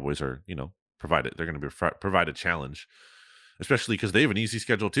agree the Cowboys are, they're going to provide a challenge, especially because they have an easy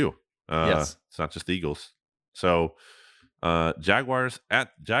schedule too. Yes. It's not just the Eagles. So Jaguars, the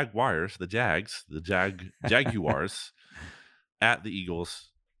Jaguars at the Eagles.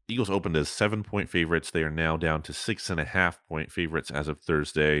 Eagles opened as 7-point favorites. They are now down to 6.5-point favorites as of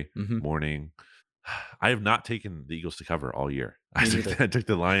Thursday morning. I have not taken the Eagles to cover all year. I took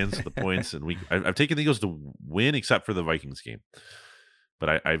the Lions, the points, and I've taken the Eagles to win except for the Vikings game.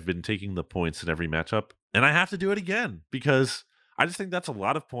 But I've been taking the points in every matchup, and I have to do it again because I just think that's a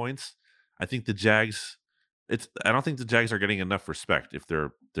lot of points. I think the Jags. I don't think the Jags are getting enough respect if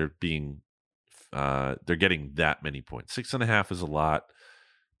they're getting that many points. 6.5 is a lot.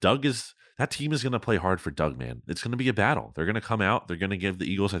 That team is going to play hard for Doug, man. It's going to be a battle. They're going to come out. They're going to give the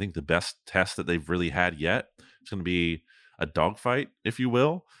Eagles, I think, the best test that they've really had yet. It's going to be a dogfight, if you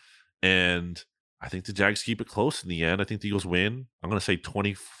will. And I think the Jags keep it close in the end. I think the Eagles win. I'm going to say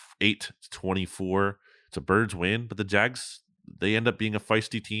 28-24. It's a Birds win, but the Jags, they end up being a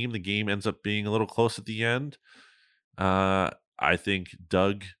feisty team. The game ends up being a little close at the end. I think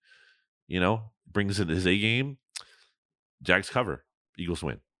Doug, brings in his A game. Jags cover. Eagles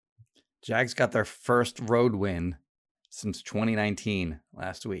win. Jags got their first road win since 2019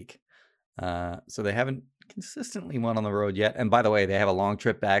 last week. So they haven't consistently won on the road yet. And by the way, they have a long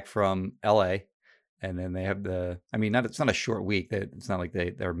trip back from LA. And then they have it's not a short week. It's not like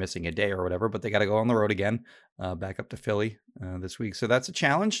they're missing a day or whatever, but they got to go on the road again, back up to Philly this week. So that's a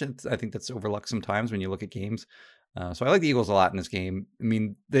challenge. I think that's overlooked sometimes when you look at games. So I like the Eagles a lot in this game. I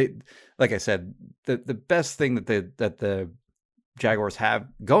mean, like I said, the best thing that the Jaguars have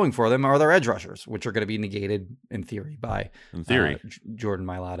going for them are their edge rushers, which are going to be negated in theory by Jordan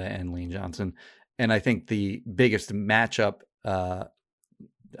Mailata and Lane Johnson. And I think the biggest matchup,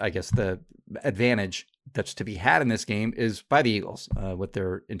 I guess the advantage that's to be had in this game is by the Eagles with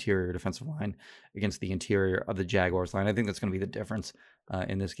their interior defensive line against the interior of the Jaguars line. I think that's going to be the difference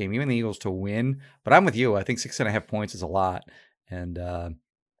in this game. Even the Eagles to win, but I'm with you. I think 6.5 points is a lot. And, I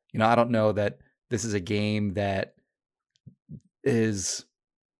don't know that this is a game that is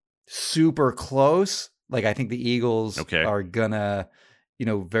super close. Like I think the Eagles are gonna,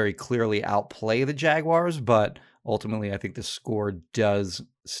 very clearly outplay the Jaguars, but ultimately I think the score does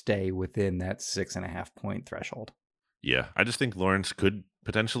stay within that 6.5 point threshold. Yeah. I just think Lawrence could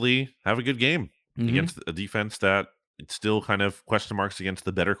potentially have a good game against a defense that it's still kind of question marks against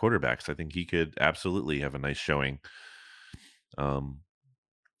the better quarterbacks. I think he could absolutely have a nice showing. All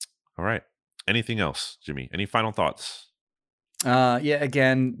right. Anything else, Jimmy? Any final thoughts?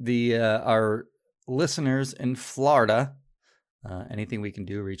 Again, our listeners in Florida, anything we can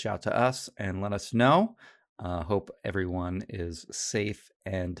do, reach out to us and let us know. Hope everyone is safe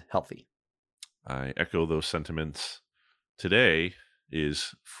and healthy. I echo those sentiments. Today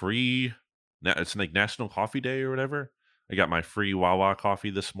is free. It's like National Coffee Day or whatever. I got my free Wawa coffee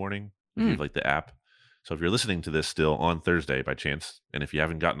this morning. If you have like the app. So if you're listening to this still on Thursday by chance, and if you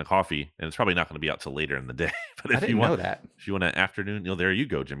haven't gotten a coffee, and it's probably not going to be out till later in the day, but if you want an afternoon, there you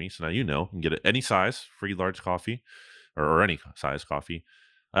go, Jimmy. So now you can get it any size, free large coffee, or any size coffee.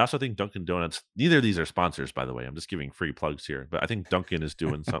 I also think Dunkin' Donuts. Neither of these are sponsors, by the way. I'm just giving free plugs here, but I think Dunkin' is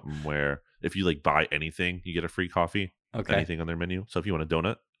doing something where if you buy anything, you get a free coffee. Okay. Anything on their menu. So if you want a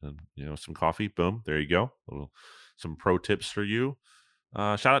donut and some coffee, boom, there you go. Some pro tips for you.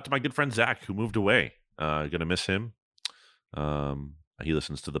 Shout out to my good friend Zach who moved away. Gonna miss him. He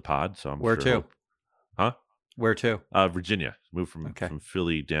listens to the pod, so I'm Where sure. to? Huh? Where to? Virginia. Moved from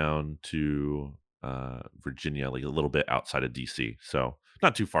Philly down to Virginia, like a little bit outside of DC. So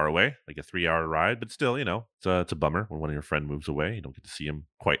not too far away, like a 3-hour ride, but still, it's a bummer when one of your friends moves away. You don't get to see him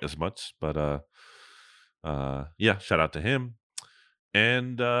quite as much. But shout out to him.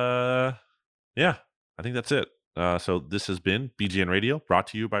 And I think that's it. So this has been BGN Radio, brought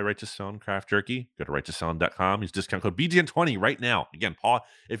to you by Righteous Felon Craft Jerky. Go to righteousfelon.com. Use discount code BGN20 right now. Again,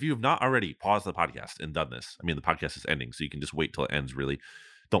 if you have not already, pause the podcast and done this. I mean, the podcast is ending, so you can just wait till it ends, really.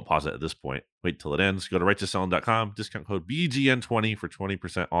 Don't pause it at this point. Wait till it ends. Go to righteousfelon.com. Discount code BGN20 for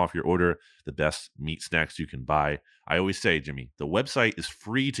 20% off your order. The best meat snacks you can buy. I always say, Jimmy, the website is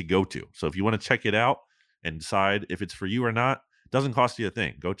free to go to. So if you want to check it out and decide if it's for you or not, it doesn't cost you a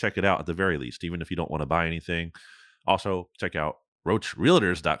thing. Go check it out at the very least, even if you don't want to buy anything. Also, check out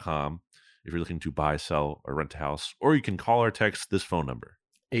roachrealtors.com if you're looking to buy, sell, or rent a house. Or you can call or text this phone number.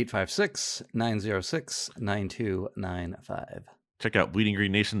 856-906-9295. Check out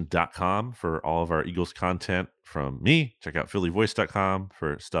bleedinggreennation.com for all of our Eagles content from me. Check out phillyvoice.com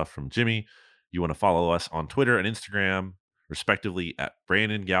for stuff from Jimmy. You want to follow us on Twitter and Instagram, respectively, at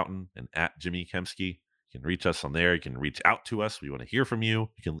Brandon Gouton and at Jimmy Kemsky. You can reach us on there. You can reach out to us. We want to hear from you.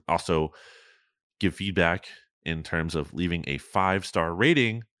 You can also give feedback in terms of leaving a 5-star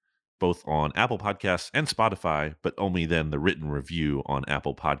rating, both on Apple Podcasts and Spotify, but only then the written review on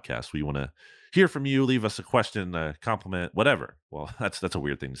Apple Podcasts. We want to hear from you. Leave us a question, a compliment, whatever. Well, that's a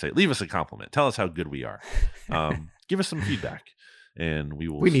weird thing to say. Leave us a compliment. Tell us how good we are. Give us some feedback, and we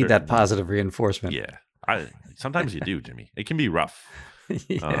will. We need that positive reinforcement. Yeah, sometimes you do, Jimmy. It can be rough.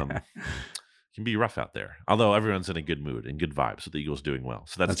 Yeah. It can be rough out there. Although everyone's in a good mood and good vibes, so the Eagles doing well.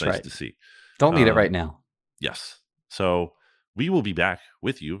 So that's nice right. to see. Don't need it right now. Yes. So we will be back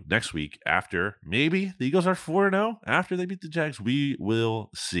with you next week after maybe the Eagles are 4-0 after they beat the Jags. We will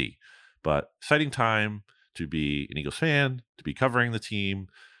see. But exciting time to be an Eagles fan, to be covering the team.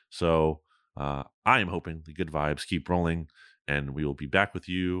 So I am hoping the good vibes keep rolling, and we will be back with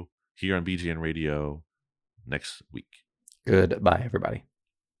you here on BGN Radio next week. Goodbye, everybody.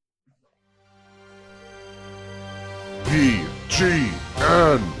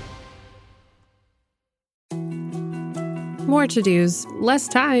 BGN. More to-dos, less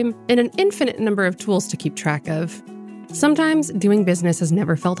time, and an infinite number of tools to keep track of. Sometimes doing business has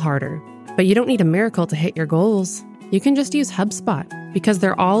never felt harder, but you don't need a miracle to hit your goals. You can just use HubSpot, because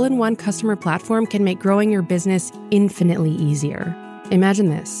their all-in-one customer platform can make growing your business infinitely easier. Imagine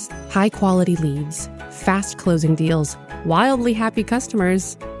this: high-quality leads, fast closing deals, wildly happy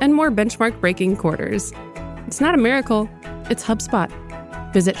customers, and more benchmark-breaking quarters. It's not a miracle, it's HubSpot.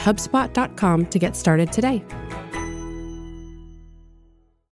 Visit HubSpot.com to get started today.